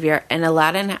the savior. And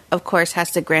Aladdin, of course,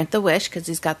 has to grant the wish because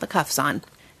he's got the cuffs on.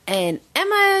 And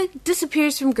Emma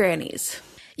disappears from Granny's.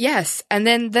 Yes. And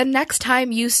then the next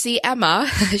time you see Emma,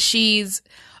 she's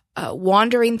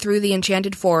wandering through the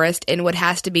enchanted forest in what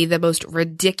has to be the most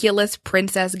ridiculous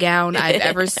princess gown I've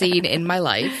ever seen in my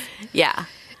life. Yeah.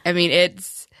 I mean, it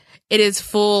is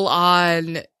full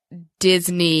on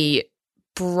Disney,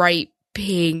 bright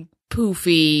pink,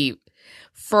 poofy,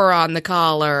 fur on the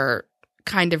collar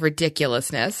kind of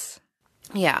ridiculousness.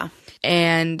 Yeah.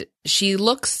 And she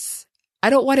looks, I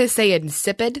don't want to say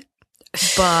insipid,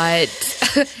 but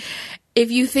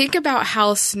if you think about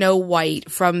how Snow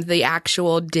White from the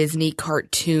actual Disney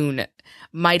cartoon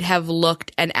might have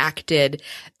looked and acted,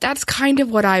 that's kind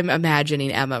of what I'm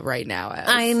imagining Emma right now as.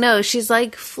 I know. She's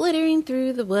like flittering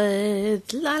through the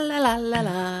woods. La la la la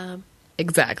la.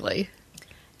 Exactly.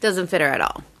 Doesn't fit her at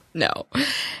all. No.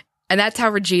 And that's how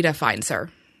Regina finds her.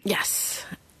 Yes.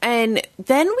 And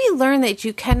then we learn that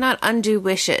you cannot undo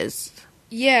wishes.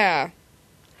 Yeah.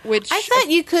 Which I thought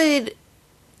you could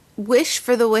wish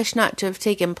for the wish not to have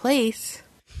taken place.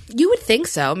 You would think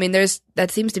so. I mean,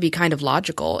 that seems to be kind of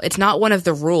logical. It's not one of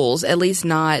the rules, at least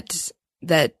not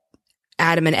that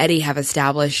Adam and Eddie have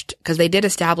established, because they did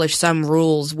establish some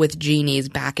rules with genies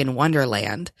back in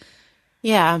Wonderland.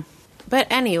 Yeah. But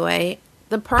anyway,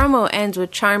 the promo ends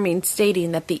with Charming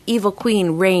stating that the evil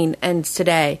queen reign ends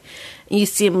today. And you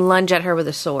see him lunge at her with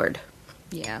a sword.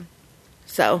 Yeah.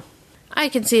 So, I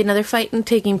can see another fight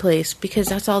taking place, because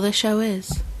that's all this show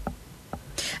is.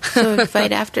 Sword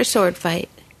fight after sword fight.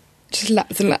 Just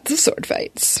lots and lots of sword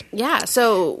fights. Yeah,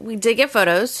 so we did get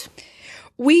photos.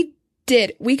 We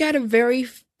did. We got a very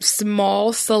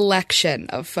small selection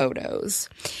of photos.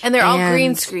 And they're all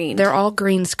green screened. They're all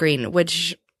green screen,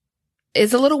 which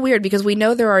is a little weird because we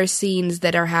know there are scenes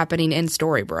that are happening in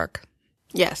Storybrooke.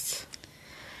 Yes.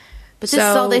 But this is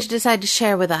all they decided to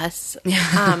share with us.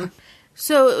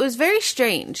 So it was very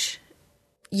strange.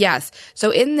 Yes.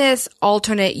 So in this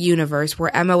alternate universe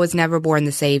where Emma was never born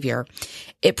the Savior,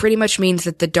 it pretty much means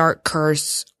that the Dark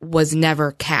Curse was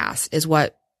never cast, is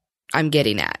what I'm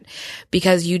getting at.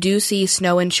 Because you do see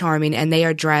Snow and Charming, and they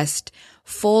are dressed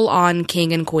full on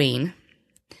king and queen.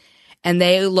 And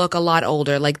they look a lot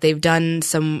older. Like they've done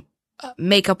some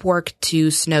makeup work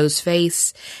to Snow's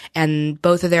face, and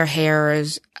both of their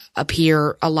hairs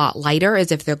appear a lot lighter,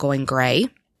 as if they're going gray.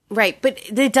 Right, but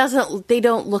they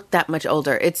don't look that much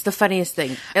older. It's the funniest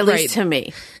thing, at least to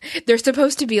me. They're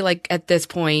supposed to be like at this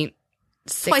point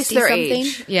 60 twice their something.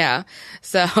 age. Yeah.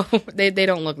 So they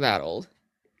don't look that old.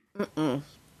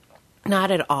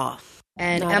 Not at all.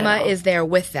 And Not Emma at all. is there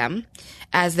with them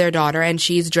as their daughter, and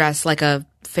she's dressed like a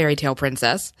fairy tale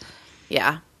princess.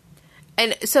 Yeah.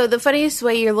 And so the funniest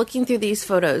way, you're looking through these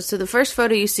photos. So the first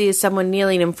photo you see is someone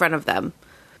kneeling in front of them.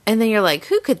 And then you're like,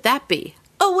 who could that be?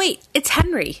 Oh, wait, it's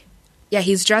Henry. Yeah,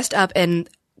 he's dressed up in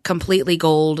completely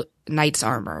gold knight's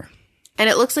armor. And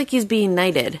it looks like he's being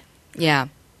knighted. Yeah.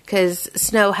 Because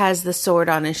Snow has the sword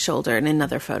on his shoulder in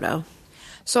another photo.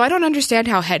 So I don't understand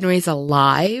how Henry's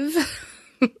alive.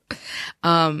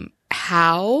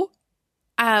 How?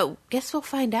 Guess we'll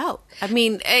find out. I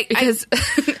mean, Because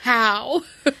how?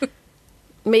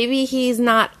 maybe he's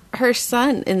not her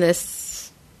son in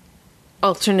this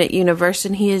alternate universe,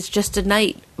 and he is just a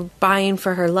knight vying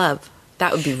for her love.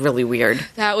 That would be really weird.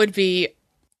 That would be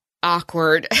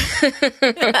awkward.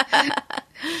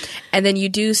 And then you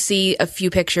do see a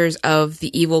few pictures of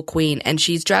the evil queen, and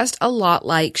she's dressed a lot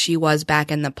like she was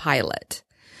back in the pilot.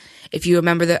 If you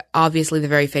remember obviously the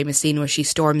very famous scene where she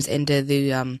storms into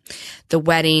the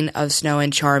wedding of Snow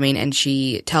and Charming, and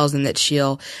she tells them that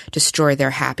she'll destroy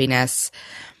their happiness.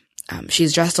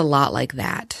 She's dressed a lot like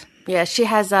that. Yeah, she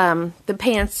has the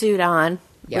pantsuit on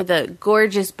with a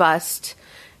gorgeous bust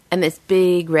and this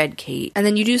big red cape. And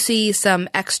then you do see some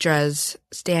extras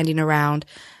standing around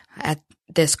at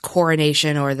this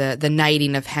coronation or the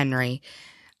knighting of Henry.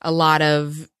 A lot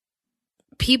of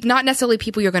people, not necessarily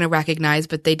people you're going to recognize,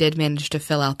 but they did manage to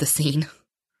fill out the scene.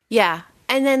 Yeah,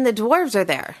 and then the dwarves are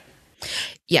there.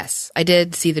 Yes, I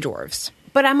did see the dwarves.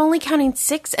 But I'm only counting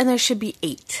 6, and there should be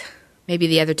 8. Maybe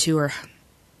the other 2 are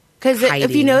Because if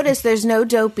hiding. you notice, there's no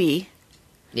Dopey.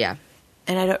 Yeah.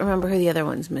 And I don't remember who the other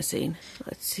one's missing.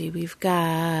 Let's see, we've got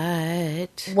Hang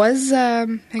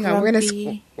on,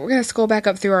 Grumpy. we're gonna scroll back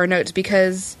up through our notes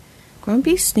because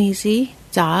Grumpy, Sneezy,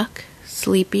 Doc,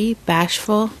 Sleepy,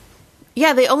 Bashful.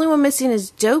 Yeah, the only one missing is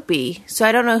Dopey, so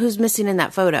I don't know who's missing in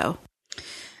that photo.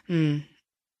 and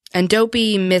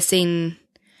Dopey missing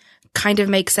kind of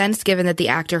makes sense given that the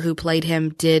actor who played him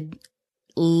did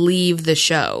leave the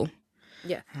show.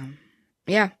 Yeah.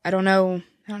 Yeah, I don't know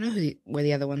where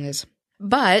the other one is.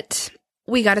 But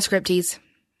we got a script tease.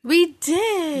 We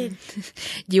did.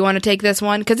 Do you want to take this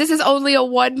one? Because this is only a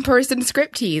 1-person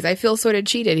script tease. I feel sort of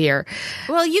cheated here.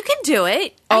 Well, you can do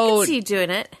it. I can see you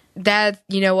doing it. That,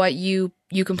 you know what? You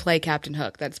can play Captain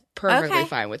Hook. That's perfectly Okay.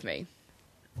 fine with me.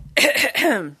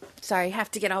 Sorry, I have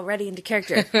to get all ready into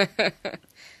character.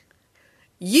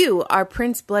 You are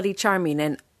Prince Bloody Charming,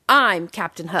 and I'm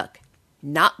Captain Hook.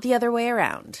 Not the other way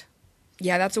around.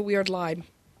 Yeah, that's a weird line.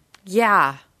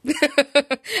 Yeah.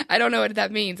 I don't know what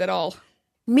that means at all.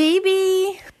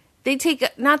 Maybe they take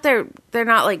they're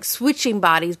not like switching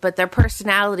bodies, but their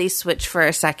personalities switch for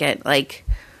a second. Like,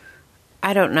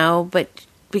 I don't know, but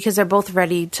because they're both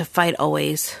ready to fight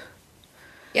always.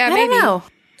 Yeah, I maybe. don't know.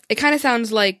 It kind of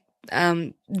sounds like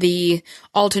the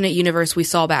alternate universe we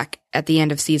saw back at the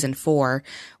end of season 4,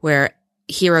 where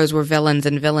heroes were villains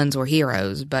and villains were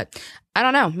heroes. But I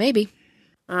don't know. Maybe.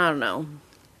 I don't know.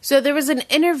 So there was an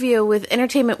interview with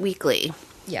Entertainment Weekly.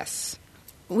 Yes.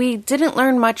 We didn't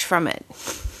learn much from it.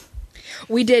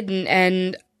 We didn't,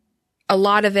 and a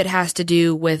lot of it has to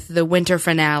do with the winter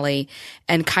finale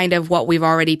and kind of what we've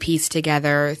already pieced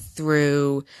together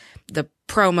through the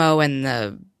promo and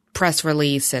the press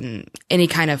release and any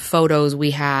kind of photos we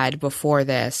had before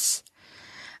this.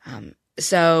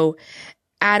 So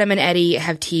Adam and Eddie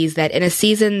have teased that in a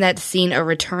season that's seen a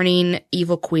returning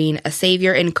evil queen, a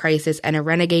savior in crisis, and a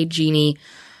renegade genie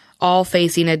all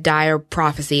facing a dire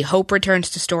prophecy, hope returns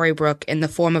to Storybrooke in the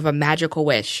form of a magical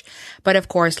wish. But of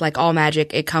course, like all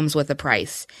magic, it comes with a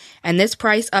price. And this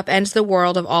price upends the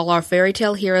world of all our fairy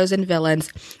tale heroes and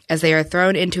villains as they are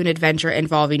thrown into an adventure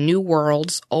involving new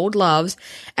worlds, old loves,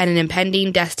 and an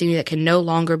impending destiny that can no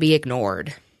longer be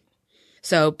ignored.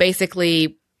 So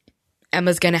basically,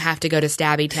 Emma's going to have to go to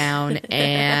Stabby Town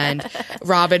and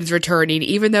Robin's returning,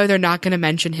 even though they're not going to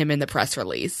mention him in the press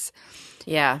release.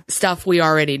 Yeah. Stuff we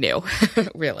already knew,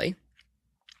 really.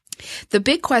 The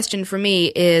big question for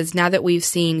me is, now that we've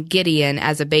seen Gideon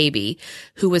as a baby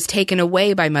who was taken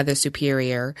away by Mother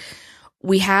Superior,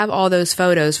 we have all those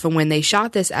photos from when they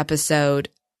shot this episode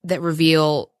that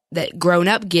reveal that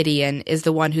grown-up Gideon is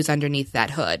the one who's underneath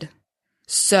that hood.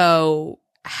 So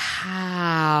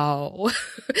how?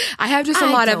 I have just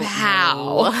a lot of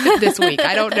how this week.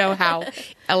 I don't know how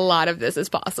a lot of this is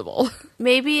possible.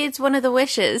 Maybe it's one of the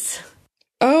wishes.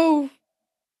 Oh,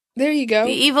 there you go.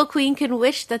 The evil queen can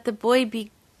wish that the boy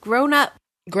be grown up.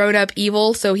 Grown up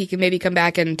evil, so he can maybe come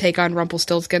back and take on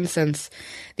Rumpelstiltskin, since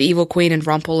the evil queen and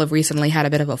Rumpel have recently had a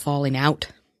bit of a falling out.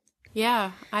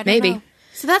 Yeah, I don't Maybe. know.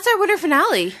 So that's our winter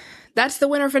finale. That's the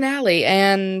winter finale,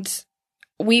 and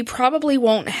we probably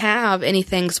won't have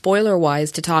anything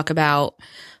spoiler-wise to talk about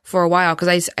for a while,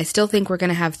 because I still think we're going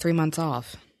to have 3 months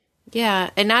off.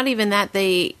 Yeah, and not even that.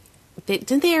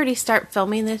 Didn't they already start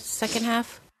filming the second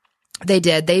half? They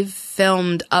did. They've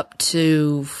filmed up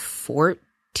to 14,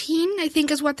 I think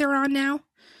is what they're on now.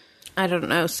 I don't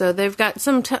know. So they've got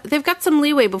some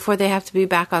leeway before they have to be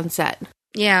back on set.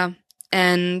 Yeah,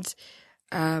 and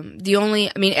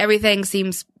everything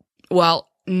seems,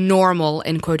 normal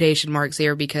in quotation marks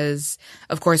here, because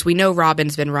of course we know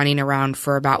Robin's been running around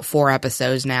for about 4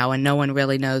 episodes now and no one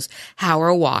really knows how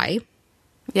or why.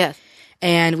 Yes.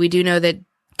 And we do know that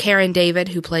Karen David,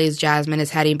 who plays Jasmine, is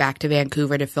heading back to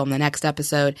Vancouver to film the next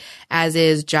episode, as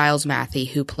is Giles Matthey,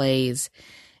 who plays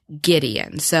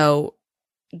Gideon. So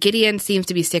Gideon seems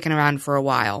to be sticking around for a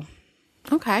while.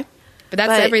 Okay. But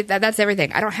that's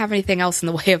everything. I don't have anything else in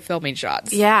the way of filming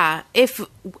shots. Yeah. If we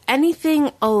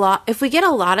get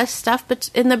a lot of stuff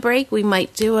in the break, we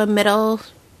might do a middle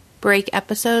break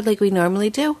episode like we normally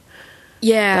do.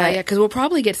 Yeah, because we'll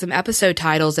probably get some episode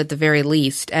titles at the very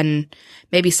least, and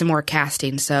maybe some more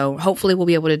casting. So hopefully we'll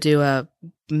be able to do a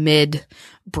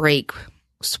mid-break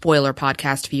spoiler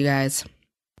podcast for you guys.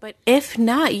 But if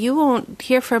not, you won't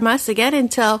hear from us again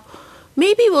until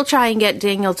maybe we'll try and get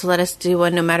Daniel to let us do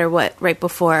one no matter what right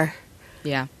before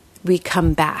we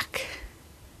come back,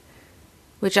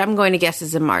 which I'm going to guess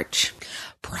is in March.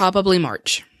 Probably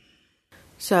March.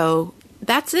 So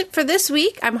that's it for this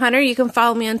week. I'm Hunter. You can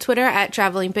follow me on Twitter at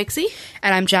Traveling Pixie.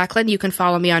 And I'm Jacqueline. You can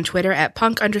follow me on Twitter at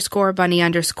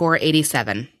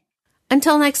punk_bunny_87.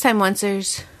 Until next time,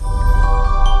 Oncers.